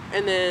grammar.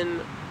 And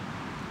then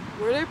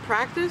were there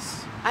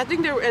practice? I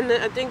think there were, and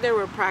then I think there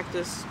were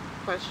practice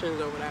questions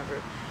or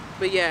whatever.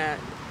 But yeah,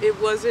 it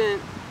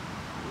wasn't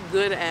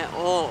good at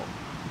all.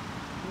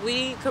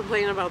 We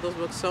complained about those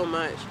books so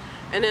much.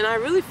 And then I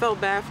really felt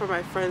bad for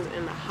my friends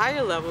in the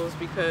higher levels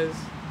because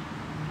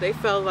they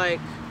felt like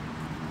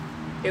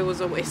it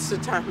was a waste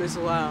of time as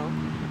well.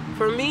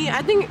 For me,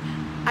 I think,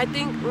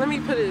 let me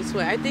put it this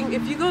way. I think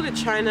if you go to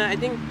China, I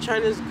think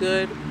China's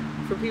good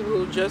for people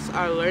who just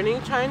are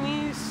learning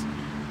Chinese.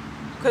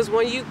 Because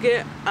when you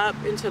get up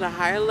into the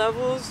higher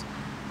levels,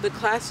 the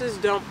classes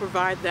don't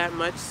provide that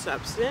much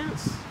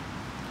substance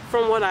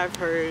from what I've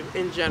heard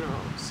in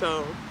general.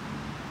 So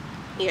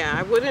yeah,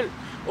 I wouldn't,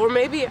 or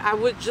maybe I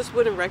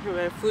wouldn't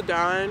recommend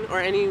Fudan or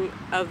any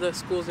of the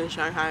schools in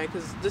Shanghai,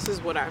 because this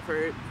is what I've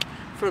heard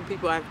from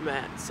people I've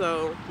met.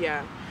 So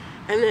yeah.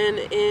 And then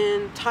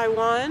in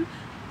Taiwan,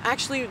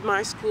 actually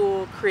my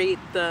school create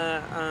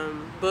the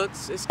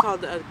books. It's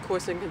called a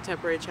course in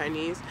contemporary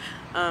Chinese.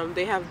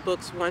 They have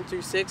books 1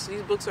 through 6.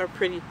 These books are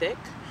pretty thick.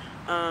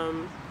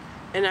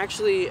 And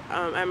actually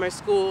at my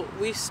school,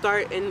 we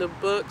start in the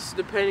books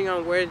depending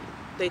on where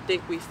they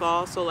think we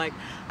fall. So like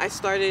I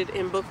started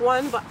in book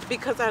 1, but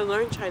because I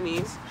learned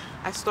Chinese,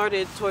 I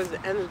started towards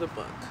the end of the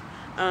book.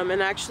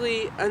 And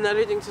actually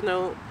another thing to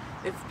know,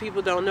 if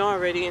people don't know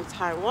already, in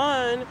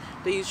Taiwan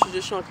they use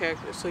traditional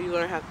characters, so you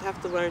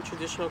have to learn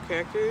traditional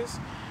characters.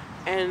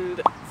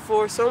 And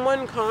for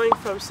someone going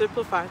from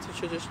simplified to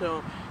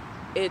traditional,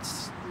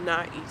 it's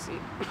not easy.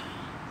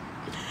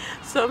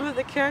 Some of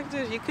the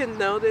characters you can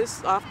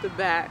notice off the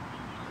bat,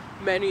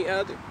 many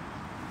others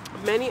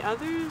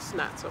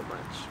not so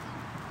much.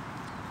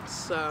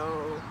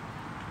 So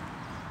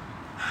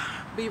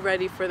be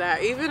ready for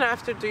that. Even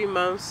after 3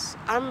 months,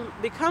 I'm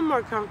become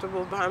more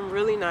comfortable, but I'm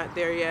really not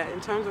there yet.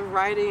 In terms of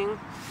writing,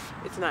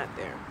 it's not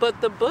there.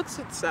 But the books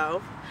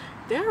itself,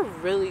 they're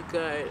really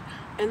good.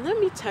 And let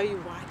me tell you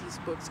why these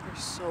books are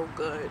so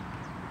good.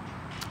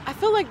 I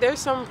feel like there's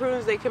some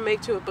improvements they can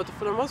make to it, but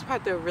for the most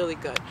part, they're really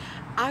good.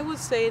 I would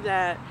say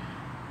that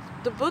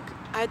the book,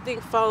 I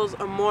think, follows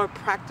a more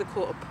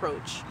practical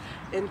approach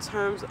in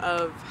terms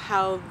of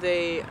how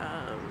they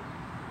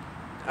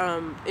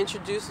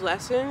introduce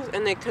lessons,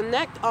 and they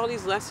connect all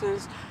these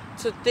lessons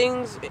to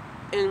things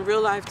in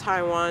real life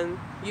Taiwan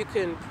you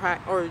can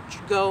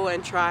go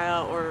and try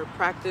out or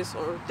practice,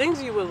 or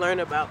things you would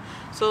learn about.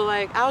 So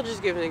like, I'll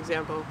just give an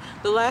example.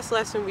 The last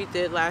lesson we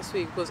did last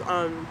week was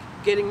on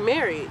getting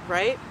married,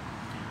 right?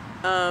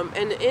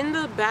 And in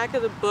the back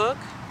of the book,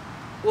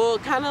 well,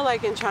 kind of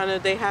like in China,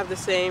 they have the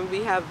same.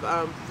 We have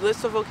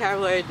lists of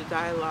vocabulary, the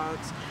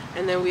dialogues,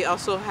 and then we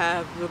also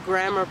have the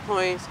grammar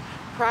points,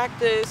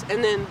 practice,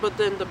 and then, but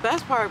then the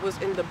best part was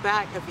in the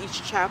back of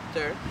each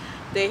chapter,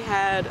 they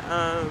had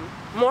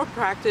more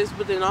practice,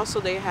 but then also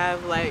they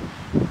have like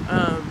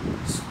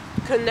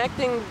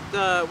connecting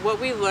what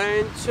we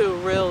learned to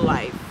real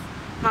life,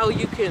 how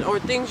you can, or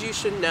things you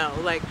should know.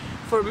 Like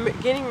for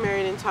getting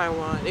married in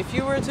Taiwan, if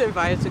you were to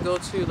invite to go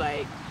to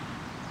like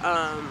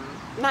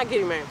not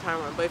getting married in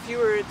Taiwan, but if you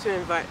were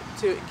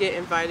to get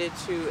invited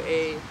to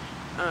a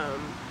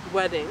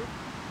wedding,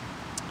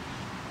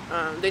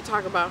 they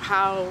talk about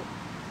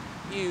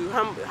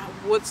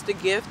what's the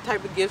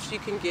type of gifts you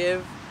can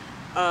give.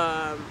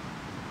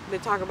 They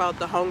talk about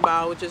the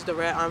hongbao, which is the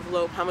red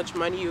envelope, how much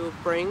money you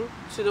would bring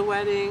to the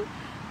wedding,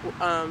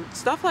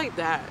 stuff like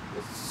that.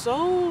 It's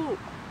so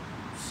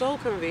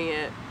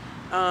convenient,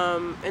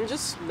 and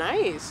just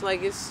nice.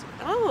 Like, it's,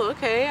 oh,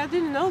 okay, I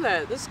didn't know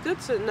that. That's good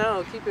to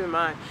know, keep in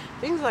mind.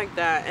 Things like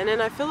that. And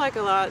then I feel like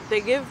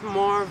they give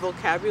more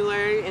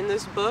vocabulary in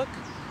this book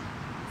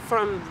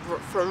from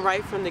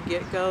right from the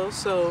get-go.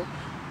 So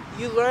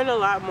you learn a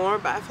lot more,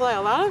 but I feel like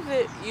a lot of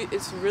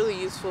it's really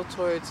useful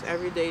towards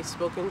everyday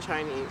spoken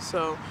Chinese.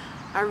 So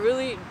I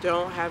really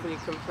don't have any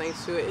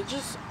complaints to it. It's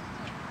just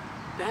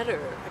better.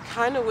 I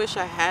kind of wish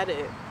I had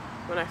it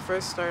when I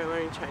first started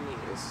learning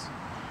Chinese.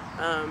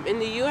 In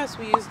the US,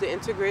 we use the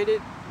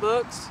integrated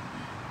books,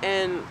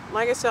 and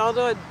like I said,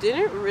 although I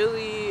didn't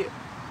really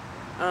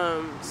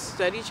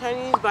study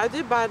Chinese, but I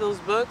did buy those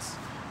books.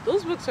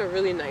 Those books are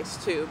really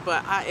nice too,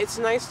 but it's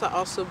nice to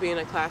also be in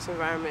a class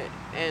environment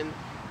and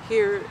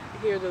hear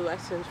the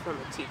lessons from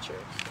a teacher.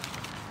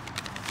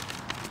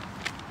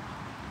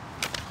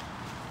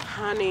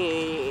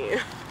 Honey,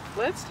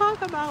 let's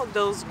talk about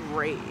those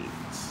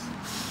grades.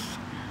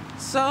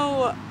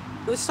 So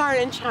let's start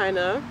in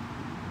China.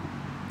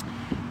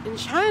 In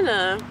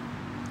China,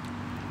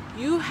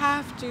 you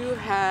have to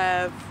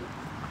have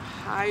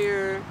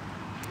higher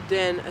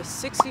than a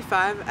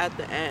 65 at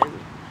the end.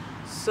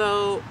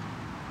 So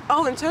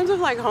Oh, in terms of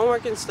like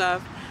homework and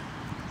stuff,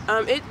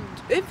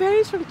 it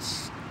varies from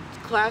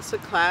class to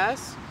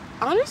class.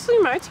 Honestly,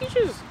 my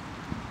teachers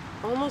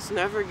almost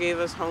never gave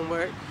us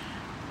homework.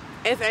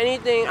 If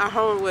anything, our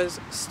homework was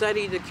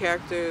study the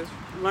characters,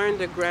 learn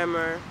the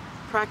grammar,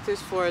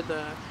 practice for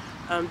the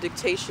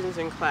dictations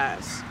in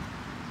class.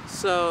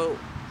 So,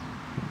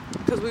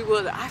 because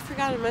I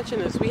forgot to mention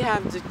this, we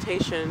have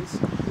dictations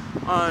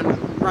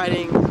on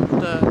writing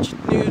the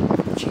new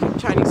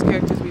Chinese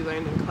characters we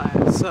learned in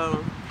class.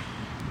 So,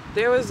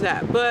 there was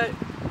that. But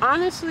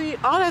honestly,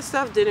 all that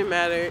stuff didn't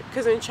matter,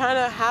 because in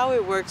China, how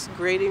it works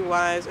grading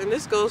wise, and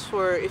this goes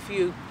for if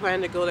you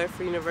plan to go there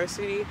for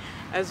university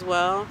as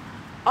well,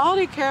 all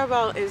they care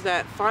about is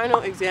that final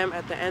exam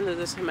at the end of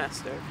the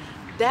semester.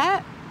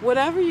 That,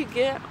 whatever you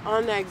get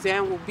on that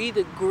exam will be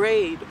the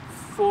grade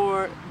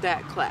for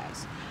that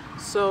class.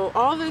 So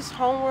all this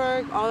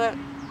homework, all that,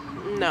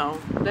 no,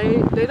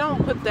 they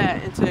don't put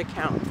that into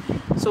account.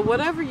 So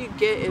whatever you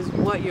get is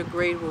what your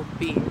grade will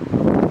be.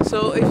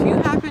 So if you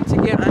happen to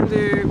get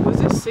under,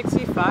 was it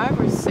 65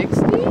 or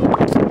 60? I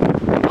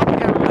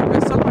can't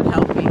remember. Someone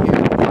help me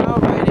here. I'll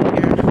write it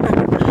here.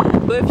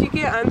 But if you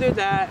get under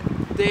that,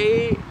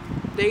 they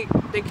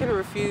can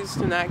refuse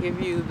to not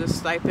give you the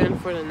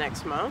stipend for the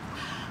next month.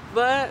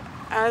 But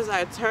as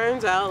it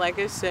turns out, like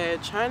I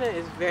said, China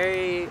is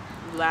very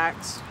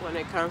lax when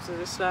it comes to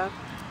this stuff.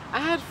 I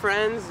had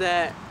friends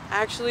that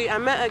actually, I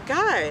met a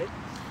guy.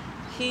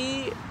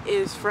 He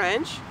is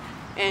French,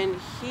 and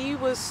he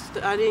was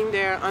studying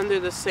there under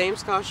the same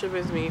scholarship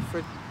as me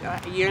for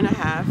a year and a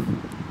half.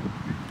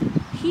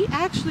 He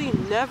actually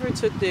never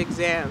took the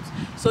exams.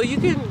 So you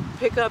can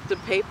pick up the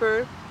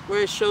paper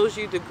where it shows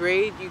you the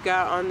grade you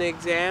got on the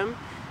exam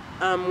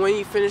when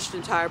you finish the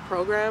entire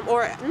program,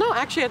 or no,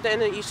 actually at the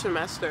end of each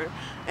semester,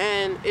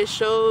 and it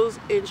shows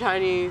in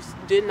Chinese,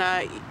 did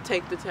not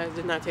take the test,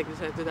 did not take the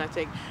test, did not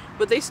take,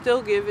 but they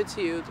still give it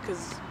to you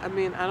because, I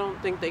mean, I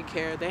don't think they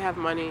care. They have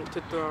money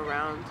to throw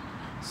around,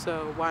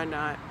 so why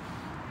not?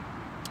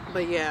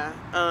 But yeah,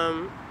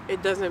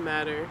 it doesn't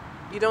matter.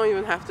 You don't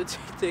even have to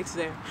take the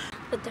exam.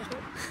 But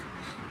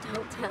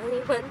don't tell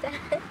anyone that.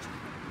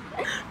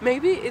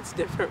 Maybe it's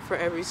different for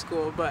every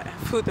school, but at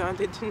Fudan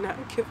they did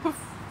not give a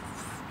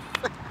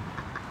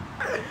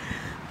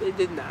they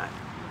did not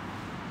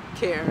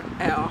care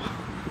at all.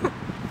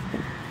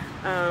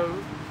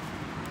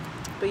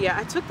 But yeah,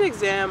 I took the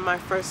exam my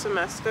first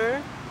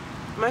semester.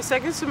 My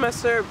second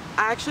semester,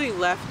 I actually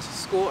left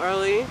school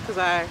early because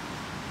I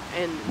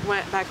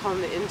went back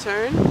home to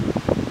intern.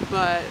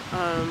 But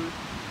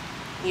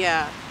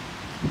yeah,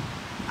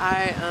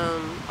 I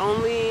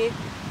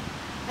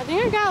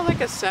think I got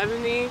like a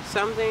 70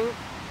 something.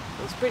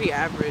 It was pretty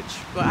average,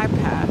 but I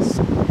passed.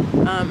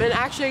 And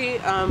actually,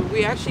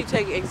 we actually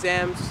take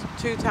exams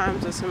 2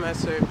 times a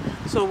semester.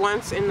 So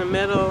once in the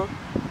middle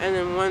and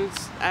then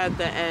once at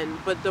the end.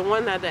 But the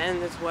one at the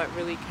end is what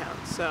really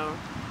counts. So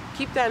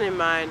keep that in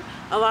mind.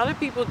 A lot of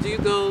people do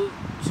go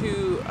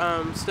to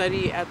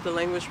study at the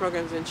language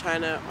programs in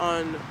China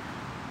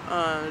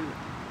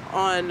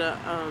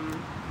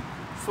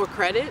for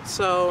credit.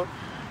 So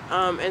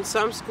and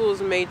some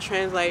schools may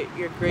translate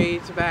your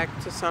grades back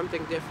to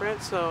something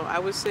different. So I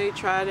would say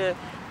try to,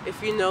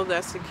 if you know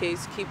that's the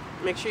case,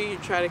 make sure you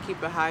try to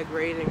keep a high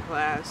grade in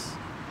class.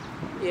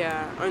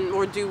 Yeah,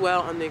 or do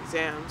well on the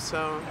exam.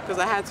 So, because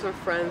I had some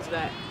friends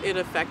that it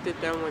affected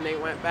them when they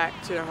went back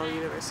to their home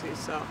university.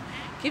 So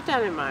keep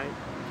that in mind.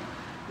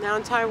 Now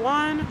in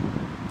Taiwan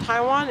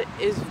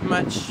is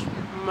much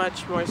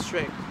more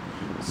strict.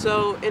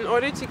 So in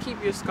order to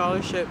keep your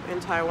scholarship in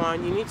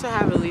Taiwan, you need to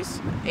have at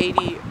least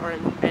 80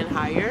 and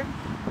higher.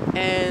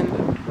 And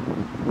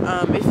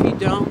if you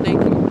don't, they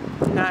can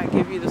not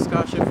give you the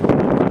scholarship for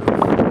 1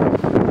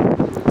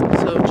 month.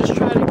 So just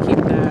try to keep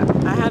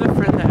that. I had a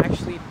friend that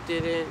actually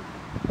didn't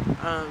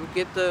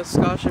get the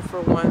scholarship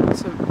for 1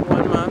 month. She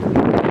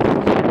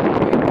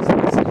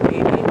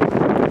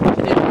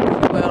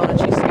didn't do well and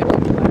she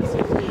skipped the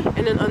classes.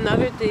 And then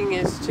another thing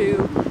is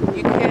too,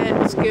 you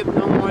can't skip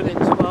no more than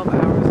 12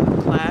 hours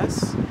of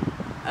class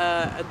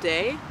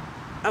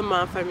a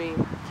month. I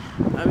mean,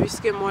 if you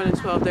skip more than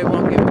 12, they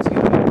won't give it to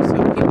you back. So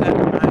keep that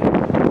in mind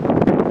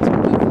in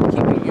terms of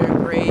keeping your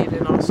grade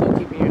and also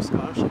keeping your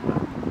scholarship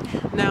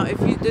up. Now, if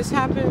this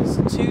happens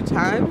 2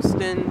 times,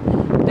 then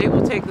they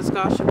will take the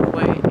scholarship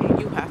away and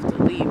you have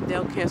to leave.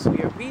 They'll cancel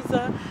your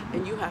visa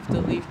and you have to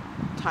leave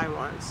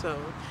Taiwan. So,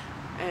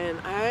 and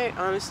I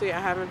honestly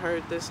haven't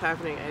heard this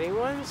happening to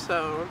anyone.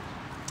 So,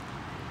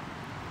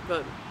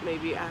 but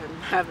maybe I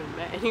haven't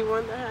met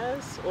anyone that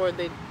has, or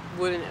they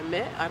wouldn't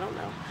admit. I don't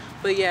know.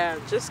 But yeah,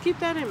 just keep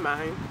that in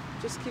mind.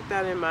 Just keep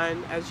that in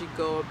mind as you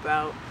go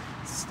about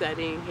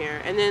studying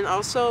here. And then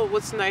also,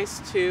 what's nice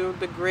too,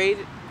 the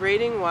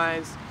grading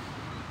wise,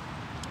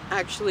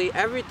 actually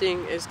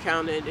everything is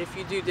counted. If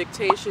you do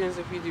dictations,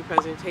 if you do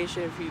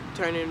presentation, if you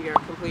turn in your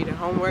completed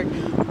homework,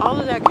 all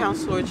of that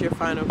counts towards your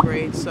final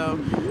grade. So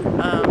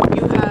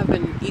you have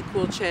an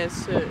equal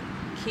chance to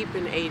keep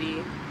an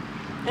 80.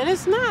 And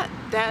it's not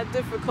that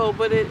difficult,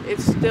 but it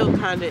still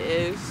kind of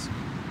is.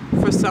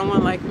 for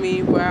someone like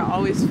me where I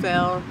always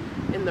fail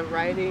in the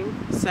writing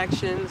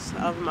sections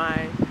of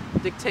my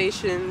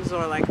dictations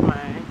or like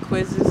my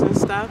quizzes and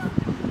stuff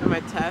and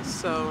my tests,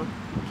 so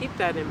keep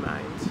that in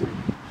mind.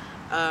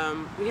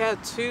 We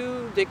had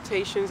 2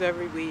 dictations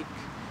every week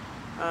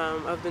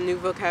of the new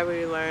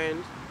vocabulary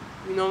learned.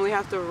 We normally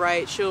have to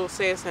write, she'll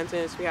say a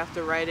sentence, we have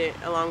to write it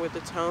along with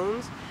the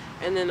tones,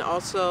 and then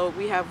also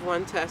we have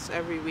 1 test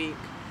every week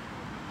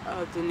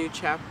of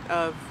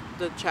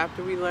the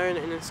chapter we learn,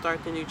 and then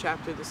start the new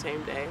chapter the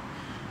same day.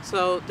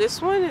 So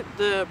this one,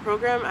 the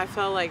program I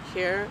felt like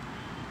here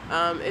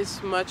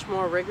is much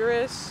more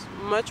rigorous,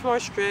 much more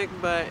strict,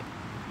 but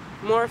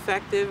more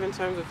effective in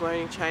terms of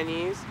learning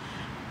Chinese.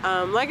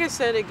 Like I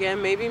said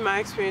again, maybe my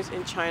experience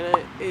in China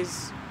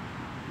is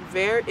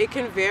it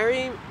can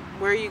vary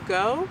where you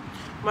go.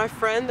 My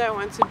friend that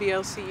went to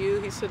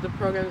BLCU, he said the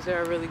programs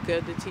there are really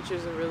good, the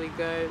teachers are really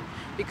good,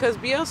 because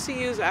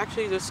BLCU is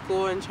actually the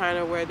school in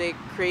China where they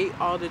create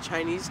all the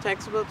Chinese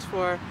textbooks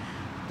for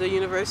the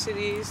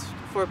universities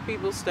for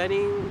people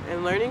studying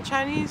and learning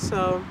Chinese,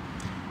 so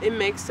it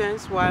makes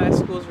sense why that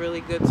school is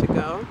really good to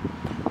go.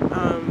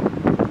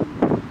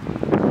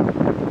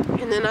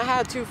 And then I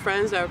had 2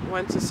 friends that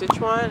went to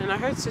Sichuan, and I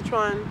heard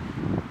Sichuan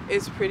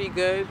is pretty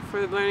good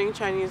for learning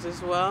Chinese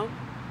as well.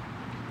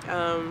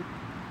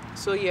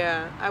 So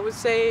yeah, I would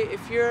say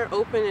if you're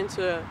open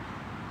into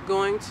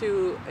going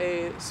to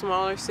a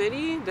smaller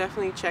city,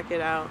 definitely check it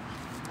out.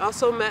 I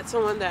also met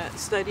someone that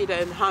studied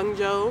in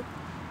Hangzhou,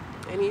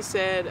 and he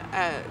said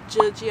at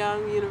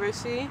Fudan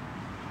University,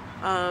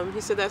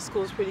 he said that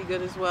school is pretty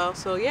good as well.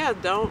 So yeah,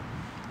 don't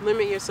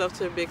limit yourself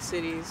to big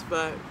cities,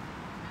 but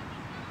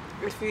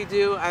if you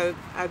do, I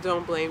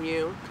don't blame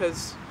you,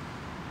 because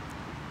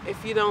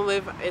if you don't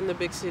live in the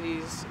big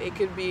cities, it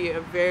could be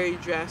a very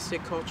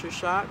drastic culture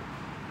shock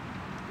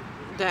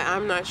that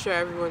I'm not sure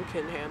everyone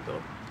can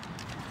handle.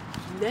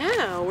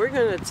 Now we're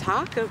gonna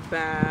talk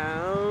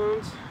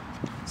about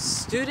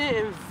student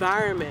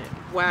environment.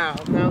 Wow,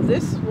 now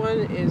this one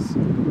is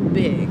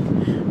big,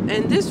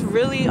 and this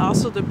really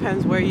also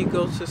depends where you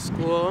go to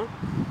school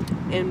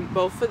in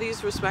both of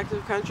these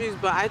respective countries,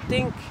 but I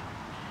think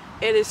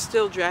it is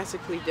still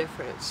drastically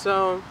different.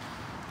 So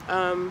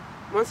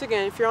once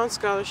again, if you're on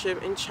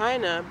scholarship in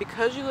China,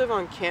 because you live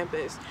on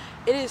campus,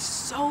 it is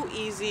so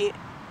easy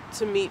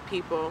to meet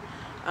people.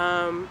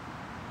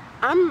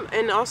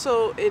 And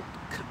also it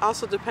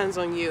also depends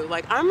on you.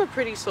 Like, I'm a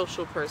pretty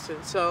social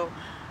person, so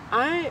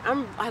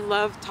I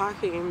love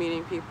talking and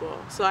meeting people.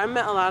 So I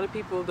met a lot of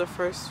people the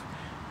first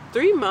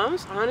 3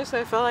 months. Honestly,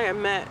 I felt like I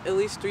met at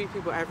least 3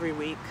 people every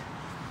week,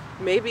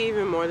 maybe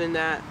even more than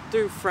that,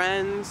 through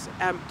friends,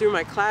 through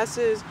my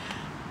classes.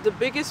 The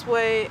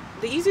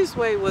easiest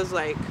way was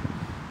like,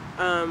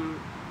 I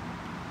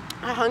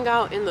hung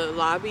out in the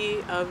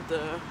lobby of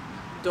the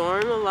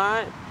dorm a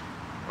lot,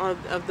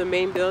 of the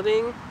main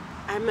building.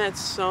 I met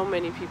so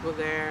many people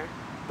there,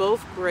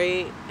 both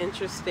great,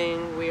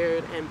 interesting,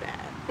 weird, and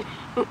bad.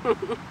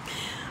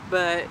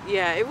 But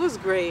yeah, it was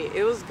great.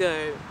 It was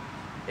good.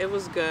 It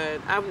was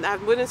good. I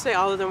wouldn't say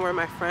all of them were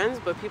my friends,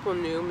 but people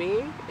knew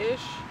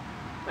me-ish.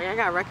 Like, I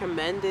got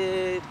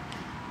recommended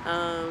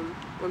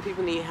when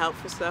people need help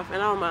for stuff,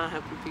 and I don't mind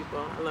helping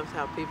people. I love to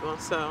help people.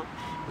 So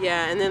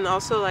yeah, and then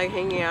also like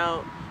hanging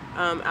out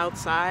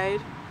outside.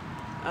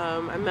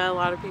 I met a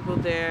lot of people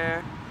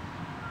there.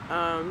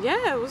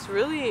 Yeah, it was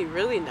really,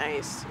 really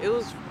nice.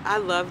 I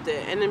loved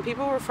it. And then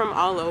people were from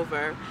all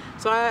over.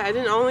 So I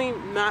didn't only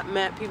not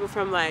met people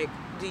from like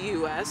the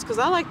US, because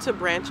I like to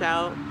branch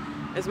out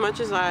as much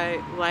as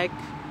I like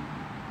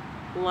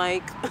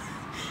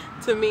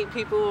to meet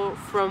people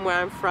from where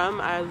I'm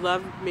from. I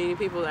love meeting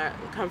people that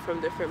come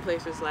from different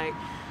places. Like,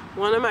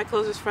 one of my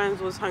closest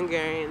friends was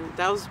Hungarian.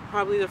 That was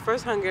probably the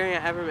first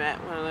Hungarian I ever met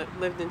when I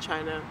lived in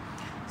China.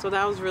 So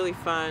that was really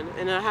fun.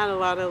 And I had a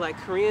lot of like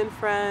Korean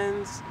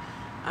friends.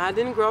 I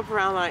didn't grow up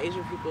around a lot of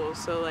Asian people,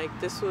 so like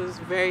this was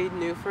very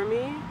new for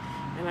me,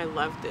 and I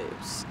loved it. It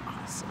was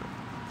awesome.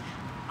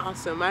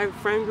 Awesome. My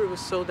friend group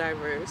was so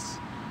diverse.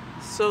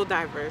 So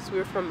diverse. We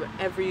were from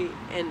every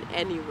and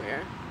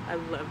anywhere. I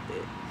loved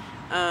it.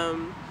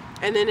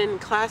 And then in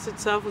class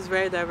itself was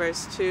very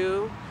diverse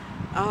too.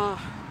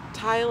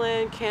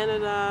 Thailand,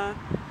 Canada.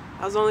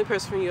 I was the only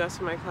person from the US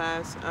in my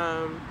class.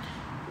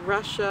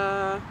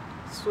 Russia,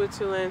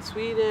 Switzerland,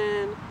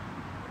 Sweden,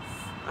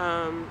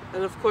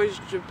 and of course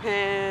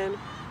Japan,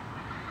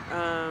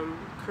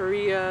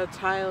 Korea,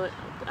 Thailand.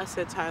 I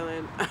said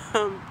Thailand.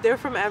 They're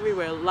from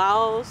everywhere.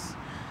 Laos,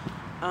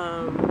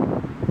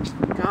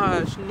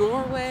 gosh,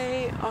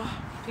 Norway.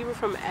 Oh, people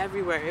from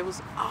everywhere. It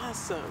was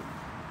awesome.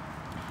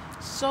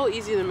 So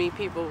easy to meet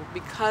people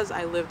because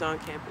I lived on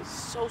campus.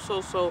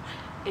 So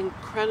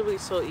incredibly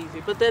so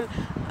easy. But then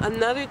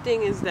another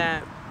thing is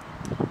that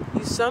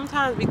you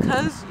sometimes,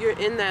 because you're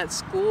in that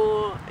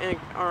school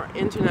or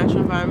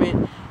international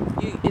environment,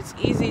 it's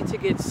easy to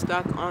get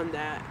stuck on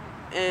that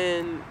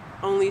and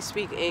only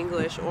speak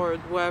English or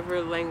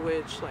whatever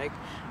language. Like,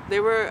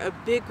 there were a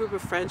big group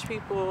of French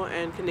people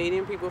and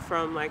Canadian people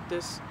from like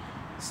this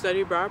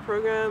study abroad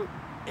program,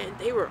 and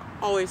they were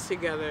always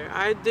together.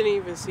 I didn't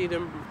even see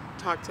them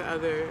talk to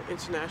other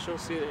international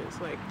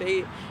students. Like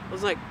it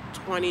was like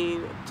 20,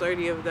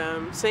 30 of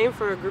them. Same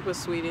for a group of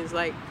Swedes,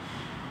 like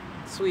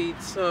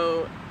Swedes.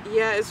 So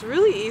yeah, it's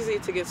really easy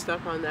to get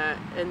stuck on that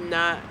and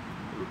not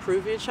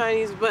improve your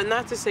Chinese, but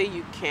not to say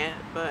you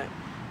can't, but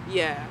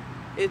yeah,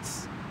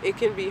 it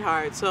can be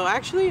hard. So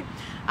actually,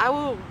 I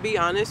will be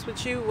honest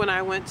with you, when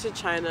I went to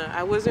China,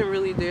 I wasn't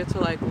really there to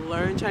like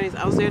learn Chinese.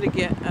 I was there to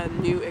get a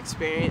new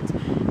experience,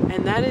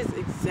 and that is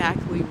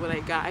exactly what I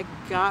got. I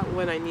got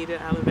what I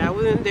needed out of it. I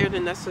wasn't there to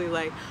necessarily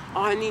like,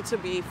 oh, I need to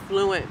be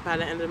fluent by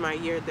the end of my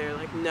year there.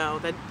 Like, no,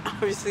 that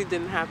obviously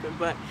didn't happen,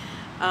 but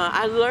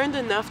I learned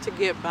enough to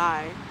get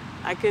by.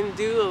 I can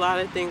do a lot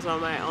of things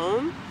on my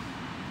own.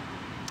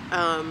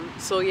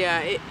 So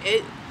yeah,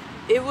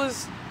 it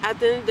was, at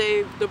the end of the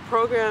day, the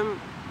program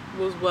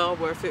was well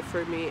worth it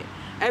for me.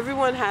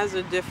 Everyone has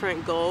a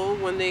different goal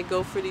when they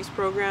go for these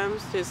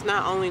programs. It's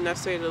not only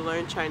necessary to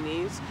learn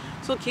Chinese.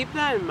 So keep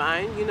that in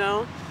mind, you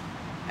know.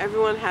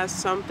 Everyone has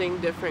something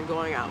different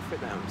going out for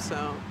them.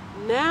 So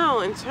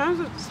now, in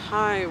terms of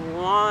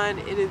Taiwan,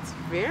 it is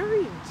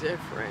very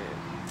different.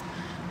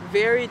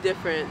 Very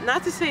different.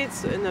 Not to say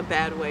it's in a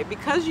bad way.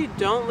 Because you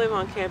don't live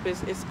on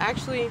campus, it's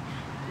actually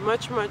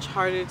much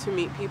harder to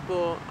meet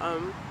people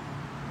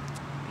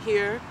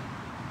here.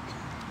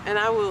 And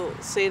I will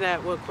say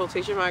that with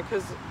quotation marks,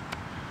 because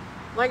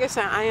like I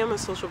said, I am a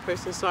social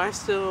person, so I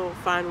still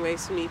find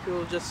ways to meet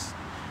people. Just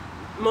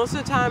most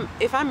of the time,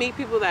 if I meet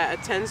people that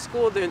attend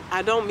school, then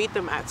I don't meet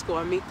them at school.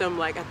 I meet them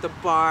like at the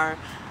bar,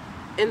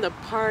 in the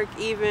park,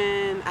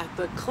 even at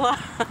the club.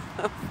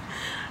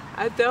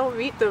 I don't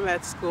meet them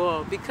at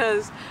school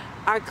because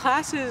our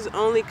classes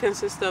only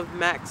consist of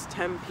max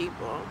 10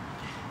 people.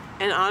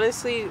 And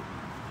honestly,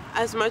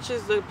 as much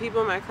as the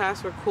people in my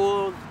class were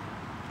cool,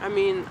 I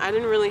mean, I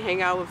didn't really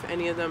hang out with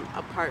any of them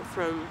apart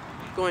from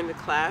going to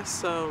class.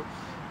 So,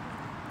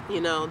 you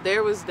know,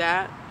 there was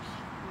that.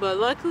 But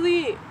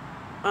luckily,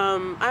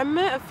 I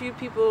met a few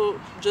people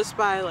just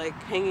by like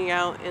hanging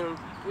out, and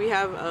we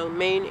have a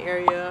main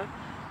area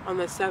on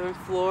the 7th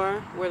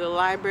floor where the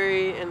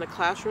library and the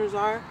classrooms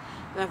are.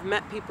 And I've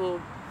met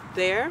people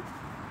there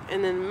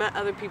and then met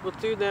other people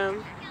through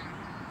them.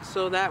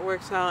 So that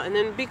works out. And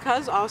then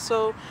because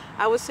also,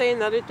 I would say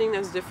another thing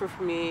that's different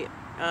for me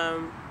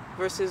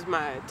versus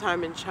my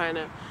time in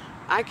China,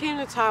 I came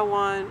to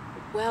Taiwan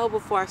well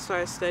before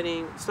I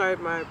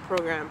started my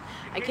program.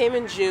 I came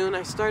in June,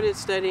 I started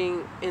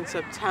studying in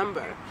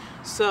September.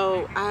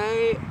 So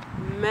I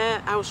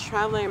was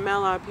traveling, I met a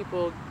lot of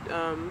people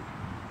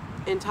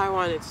in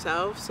Taiwan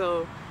itself.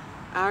 So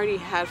I already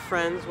had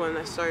friends when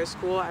I started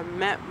school. I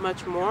met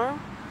much more,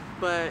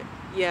 but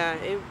yeah,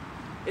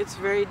 it's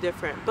very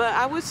different. But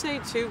I would say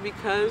too,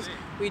 because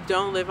we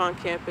don't live on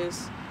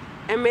campus,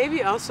 and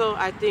maybe also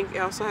I think it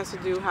also has to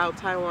do how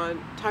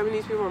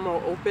Taiwanese people are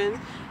more open,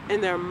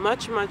 and they're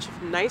much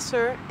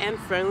nicer and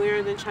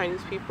friendlier than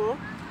Chinese people.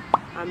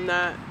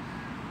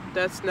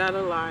 That's not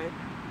a lie.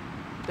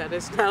 That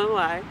is not a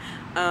lie.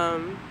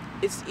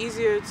 It's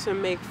easier to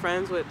make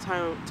friends with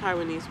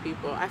Taiwanese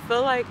people. I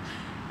feel like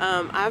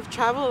I've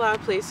traveled a lot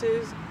of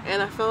places,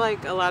 and I feel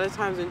like a lot of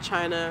times in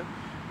China,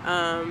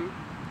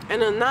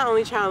 and not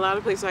only China, a lot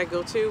of places I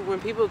go to, when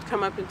people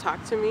come up and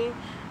talk to me,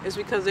 it's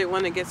because they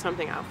want to get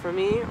something out from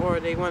me, or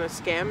they want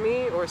to scam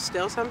me or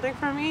steal something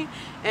from me.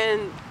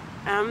 And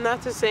I'm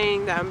not just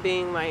saying that I'm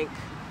being like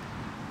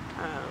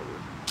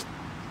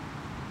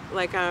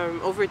I'm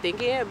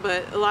overthinking it,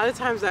 but a lot of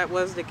times that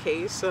was the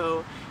case.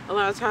 So a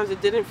lot of times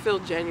it didn't feel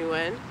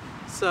genuine.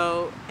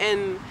 So,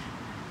 and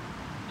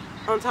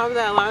on top of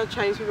that, a lot of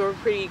Chinese people are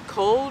pretty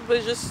cold, but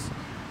it's just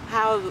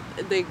how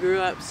they grew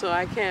up, so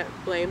I can't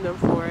blame them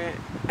for it.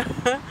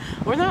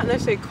 Or not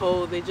necessarily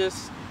cold,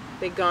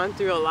 they've gone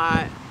through a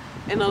lot,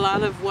 and a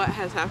lot of what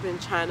has happened in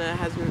China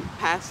has been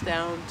passed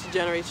down to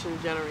generation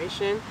to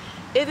generation.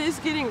 It is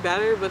getting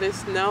better, but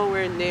it's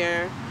nowhere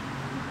near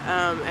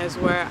as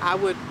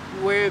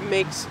where it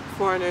makes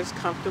foreigners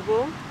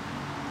comfortable.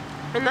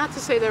 And not to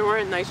say there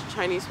weren't nice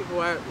Chinese people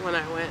when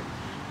I went,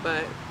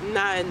 but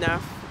not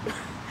enough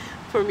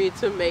for me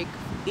to make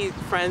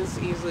friends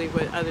easily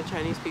with other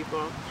Chinese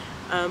people.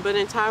 But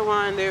in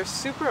Taiwan, they're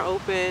super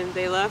open.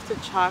 They love to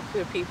talk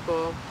to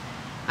people.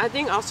 I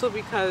think also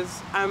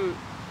because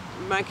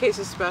my case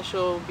is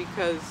special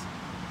because,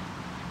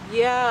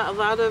 yeah, a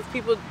lot of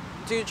people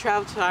do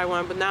travel to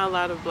Taiwan, but not a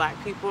lot of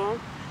black people.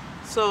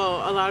 So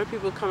a lot of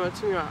people come up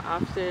to me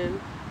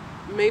often.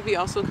 Maybe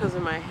also because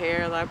of my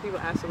hair. A lot of people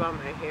ask about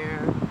my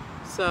hair.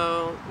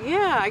 So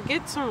yeah, I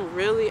get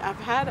I've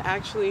had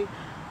actually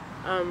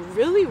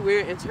really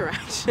weird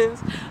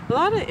interactions. A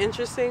lot of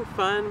interesting,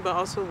 fun, but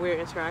also weird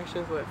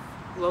interactions with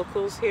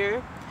locals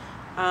here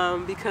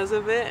because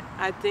of it,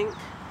 I think.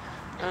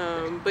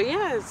 But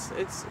yeah,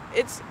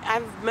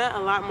 I've met a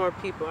lot more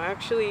people. I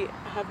actually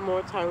have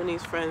more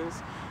Taiwanese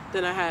friends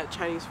than I had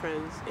Chinese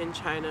friends in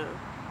China.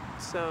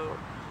 So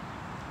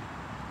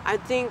I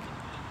think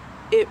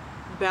it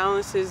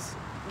balances,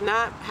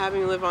 not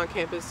having to live on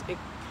campus, it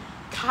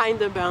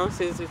kind of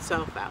balances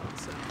itself out.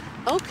 So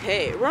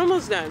Okay, we're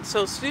almost done.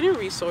 So student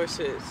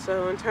resources.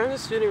 So in terms of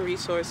student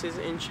resources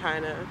in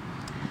China,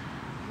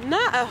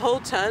 not a whole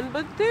ton,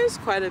 but there's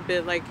quite a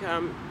bit. Like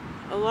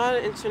a lot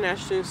of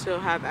international students still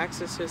have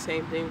access to the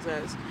same things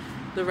as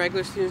the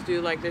regular students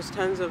do. Like there's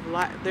tons of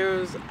there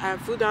was at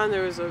Fudan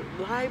there was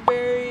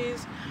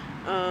libraries.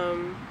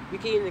 You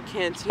can eat in the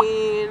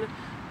canteen.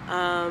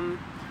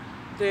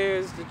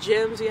 There's the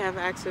gyms you have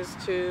access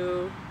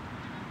to.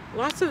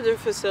 Lots of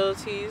different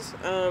facilities.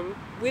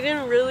 We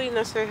didn't really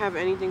necessarily have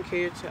anything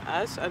catered to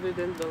us other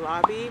than the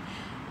lobby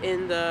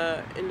in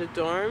the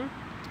dorm,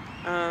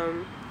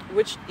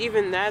 which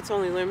even that's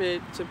only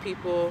limited to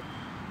people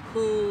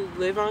who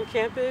live on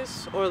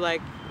campus or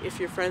like if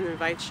your friend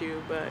invites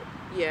you. But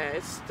yeah,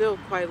 it's still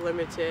quite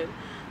limited.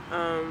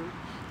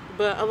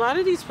 But a lot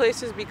of these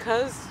places,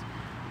 because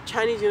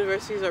Chinese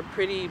universities are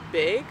pretty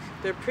big,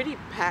 they're pretty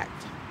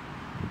packed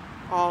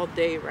all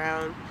day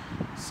round.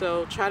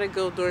 So try to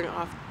go during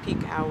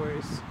off-peak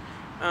hours.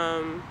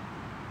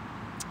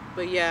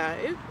 But yeah,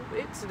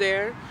 it's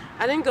there.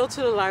 I didn't go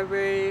to the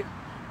library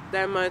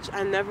that much.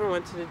 I never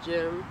went to the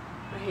gym.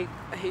 I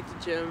hate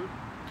the gym.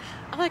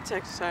 I like to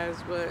exercise,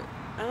 but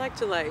I like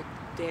to like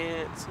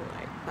dance or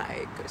like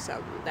bike or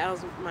something. That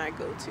was my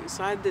go-to.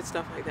 So I did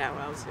stuff like that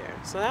while I was there.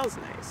 So that was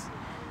nice.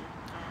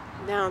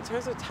 Now in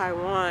terms of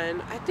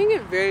Taiwan, I think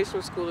it varies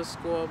from school to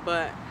school,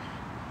 but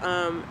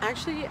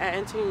actually at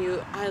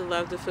NTNU, I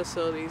love the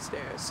facilities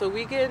there. So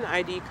we get an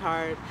ID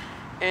card,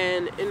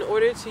 and in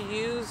order to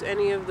use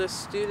any of the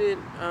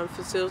student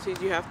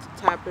facilities, you have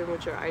to tap in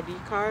with your ID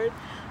card.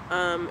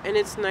 And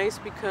it's nice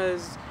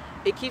because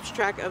it keeps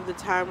track of the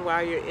time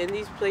while you're in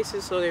these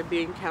places, so they're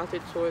being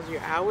counted towards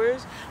your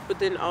hours. But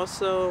then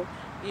also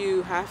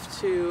you have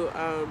to,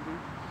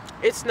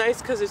 it's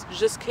nice because it's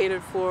just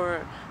catered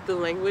for the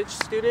language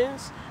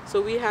students.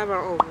 So we have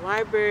our own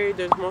library,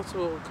 there's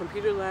multiple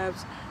computer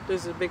labs,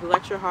 there's a big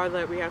lecture hall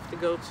that we have to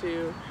go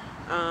to.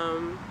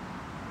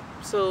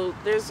 So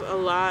there's a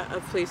lot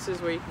of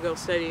places where you can go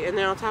study. And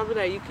then on top of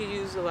that, you could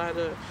use a lot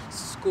of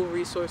school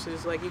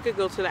resources. Like you could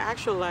go to the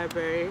actual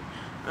library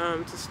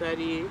to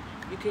study.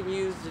 You can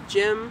use the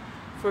gym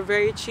for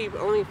very cheap,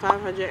 only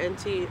 500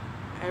 NT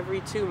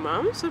every 2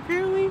 months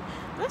apparently.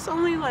 That's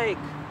only like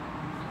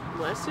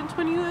less than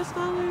 20 US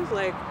dollars.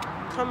 Like,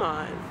 come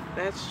on,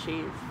 that's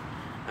cheap.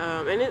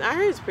 And I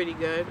heard it's pretty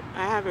good.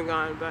 I haven't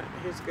gone, but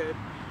it's good.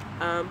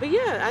 But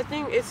yeah, I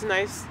think it's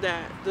nice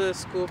that the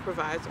school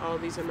provides all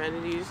these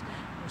amenities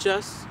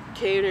just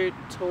catered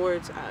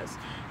towards us.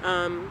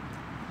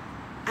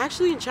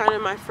 Actually in China,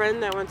 my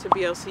friend that went to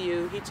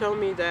BLCU, he told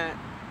me that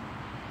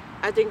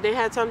I think they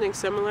had something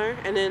similar,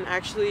 and then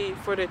actually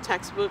for the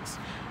textbooks,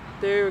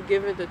 they were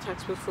given the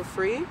textbooks for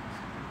free.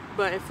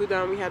 But in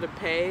Fudan we had to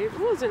pay. It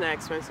wasn't that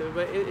expensive,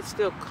 but it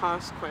still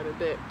cost quite a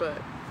bit. But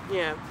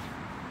yeah,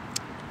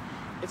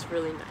 it's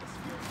really nice.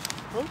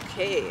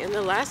 Okay, and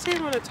the last thing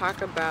I want to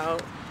talk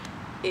about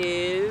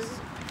is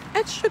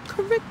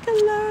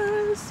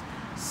extracurriculars.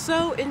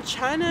 So in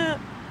China,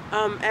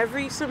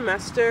 every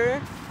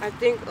semester, I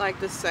think like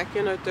the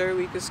second or third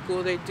week of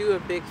school, they do a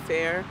big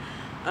fair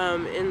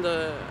in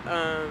the,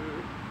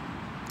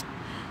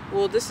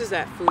 well, this is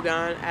at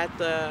Fudan, at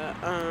the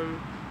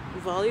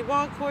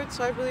volleyball courts,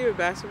 I believe, or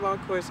basketball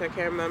courts, I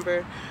can't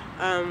remember,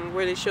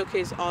 where they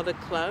showcase all the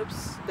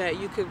clubs that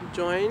you can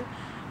join.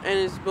 And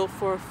it's both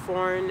for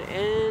foreign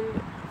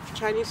and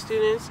Chinese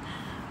students.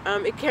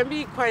 It can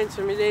be quite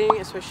intimidating,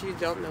 especially if you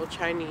don't know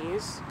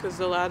Chinese, because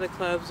a lot of the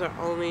clubs are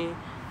only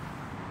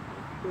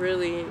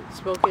really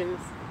spoken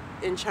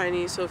in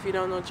Chinese. So if you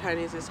don't know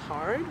Chinese, it's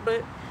hard,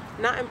 but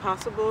not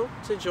impossible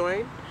to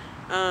join.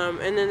 And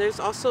then there's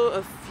also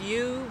a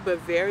few, but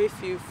very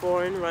few,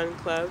 foreign-run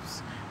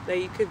clubs that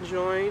you can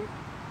join.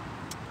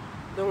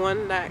 The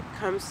one that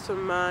comes to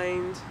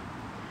mind,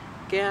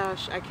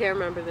 gosh, I can't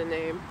remember the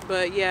name,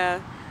 but yeah.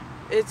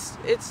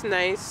 It's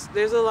nice.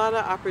 There's a lot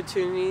of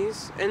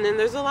opportunities, and then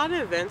there's a lot of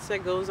events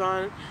that goes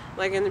on,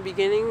 like in the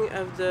beginning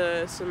of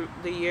the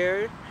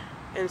year,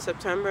 in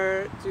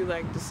September through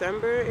like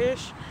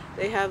December-ish.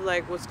 They have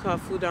like what's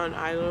called Fudan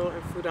Idol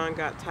and Fudan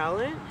Got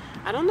Talent.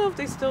 I don't know if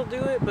they still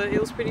do it, but it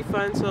was pretty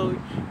fun. So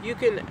you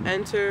can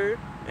enter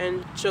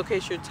and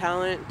showcase your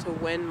talent to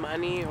win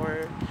money.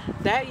 Or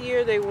that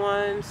year they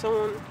won,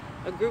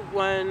 a group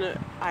won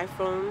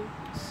iPhone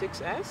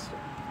 6S.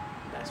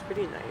 That's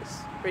pretty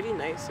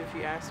nice if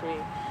you ask me.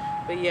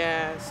 But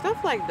yeah,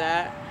 stuff like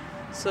that.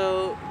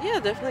 So yeah,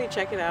 definitely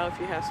check it out if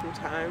you have some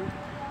time.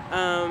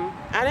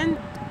 I didn't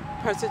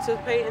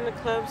participate in the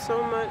club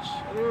so much.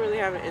 I didn't really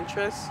have an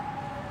interest.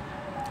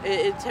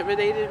 It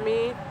intimidated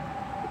me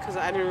because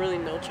I didn't really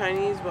know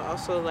Chinese, but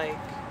also like,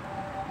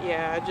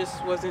 yeah, I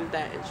just wasn't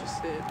that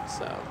interested.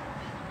 So,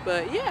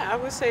 but yeah, I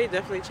would say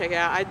definitely check it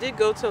out. I did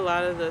go to a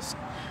lot of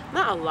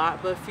not a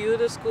lot, but a few of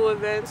the school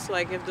events.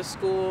 Like if the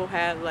school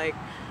had like,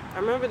 I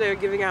remember they were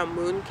giving out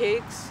moon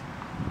cakes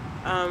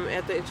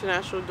at the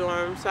international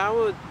dorm,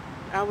 so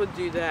I would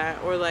do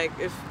that. Or like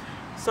if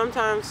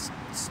sometimes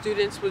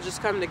students would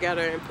just come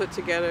together and put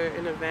together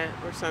an event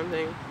or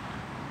something,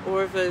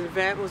 or if an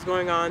event was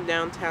going on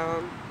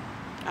downtown,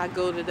 I'd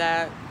go to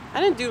that.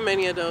 I didn't do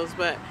many of those,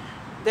 but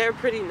they're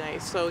pretty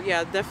nice. So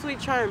yeah, definitely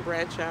try and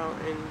branch out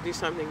and do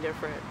something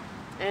different.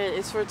 And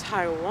it's for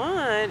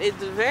Taiwan, it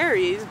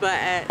varies, but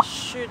at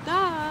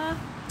Fudan,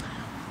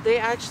 they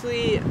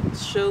actually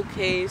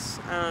showcase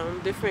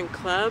different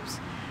clubs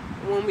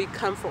when we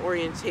come for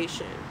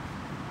orientation.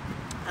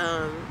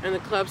 And the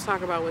clubs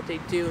talk about what they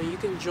do, and you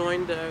can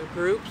join the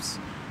groups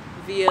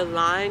via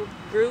line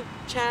group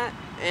chat.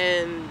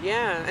 And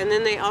yeah, and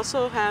then they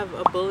also have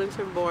a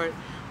bulletin board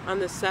on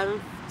the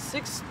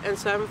 6th and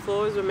 7th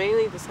floors, but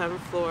mainly the 7th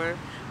floor,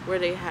 where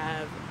they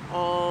have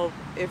all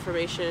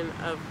information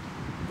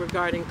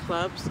regarding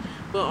clubs,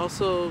 but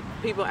also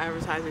people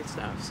advertising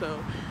stuff.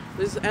 So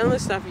there's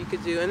endless stuff you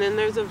could do. And then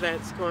there's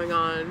events going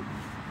on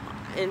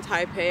in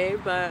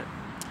Taipei, but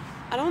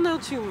I don't know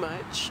too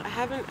much. I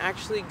haven't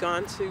actually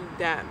gone to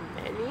that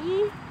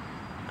many.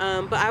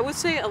 But I would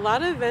say a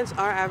lot of events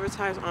are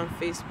advertised on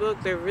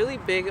Facebook. They're really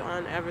big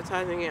on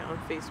advertising it on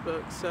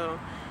Facebook. So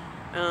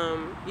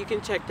you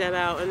can check that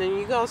out. And then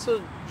you can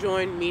also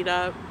join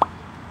Meetup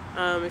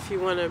if you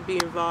want to be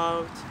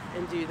involved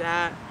and do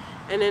that.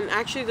 And then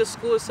actually the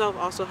school itself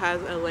also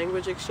has a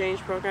language exchange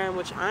program,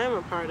 which I am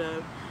a part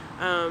of.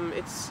 I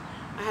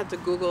had to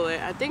Google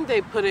it. I think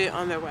they put it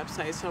on their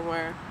website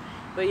somewhere.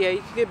 But yeah,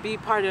 you could be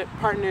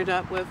partnered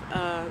up with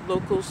a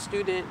local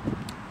student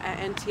at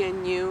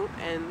NTNU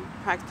and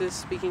practice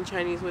speaking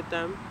Chinese with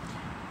them.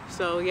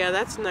 So yeah,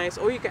 that's nice.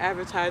 Or you can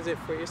advertise it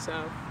for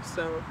yourself.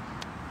 So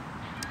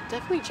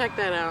definitely check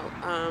that out.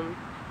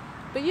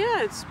 But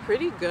yeah, it's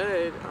pretty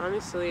good,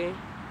 honestly.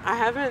 I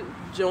haven't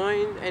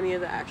joined any of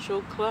the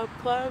actual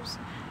clubs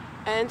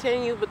at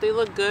NTNU, but they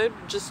look good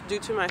just due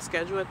to my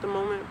schedule at the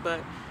moment. But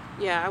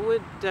yeah, I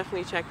would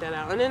definitely check that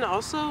out. And then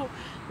also,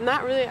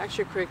 not really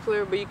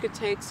extracurricular, but you could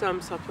take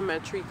some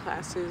supplementary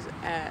classes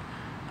at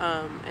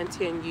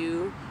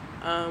NTNU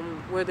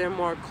where they're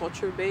more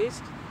culture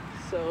based.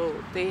 So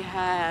they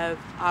have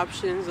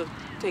options of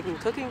taking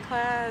cooking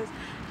class,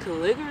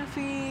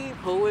 calligraphy,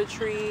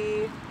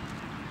 poetry,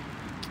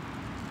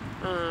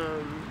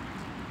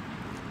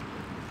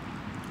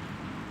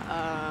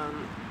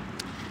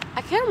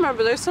 I can't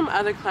remember. There's some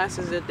other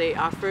classes that they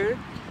offer.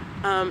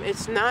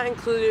 It's not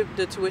included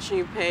the tuition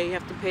you pay. You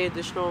have to pay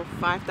additional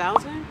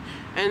 $5,000,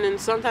 and then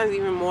sometimes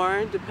even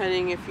more,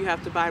 depending if you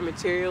have to buy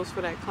materials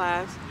for that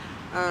class.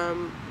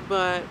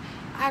 But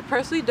I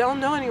personally don't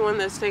know anyone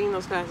that's taking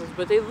those classes,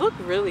 but they look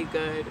really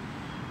good.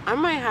 I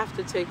might have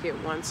to take it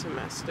one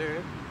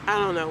semester. I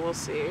don't know. We'll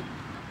see.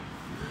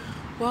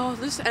 Well,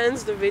 this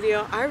ends the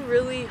video. I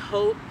really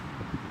hope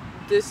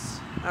this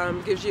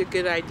gives you a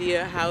good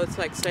idea how it's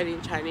like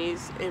studying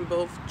Chinese in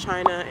both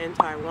China and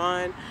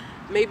Taiwan.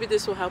 Maybe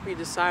this will help you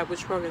decide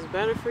which program is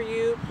better for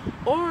you,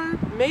 or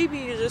maybe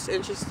you're just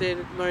interested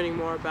in learning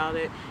more about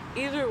it.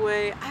 Either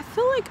way, I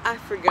feel like I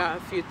forgot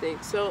a few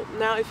things. So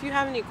now if you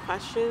have any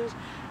questions,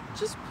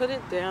 just put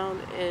it down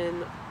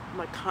in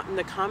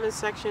the comment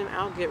section.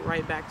 I'll get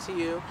right back to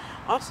you.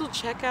 Also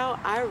check out,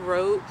 I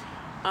wrote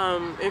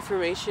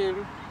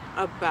information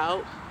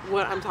about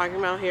what I'm talking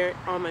about here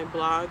on my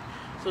blog.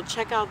 So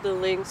check out the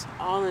links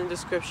all in the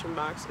description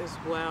box as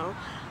well.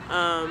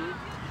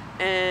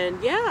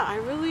 And yeah, I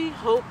really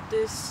hope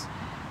this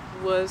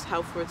was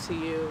helpful to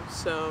you.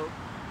 So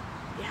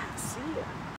yeah, see ya.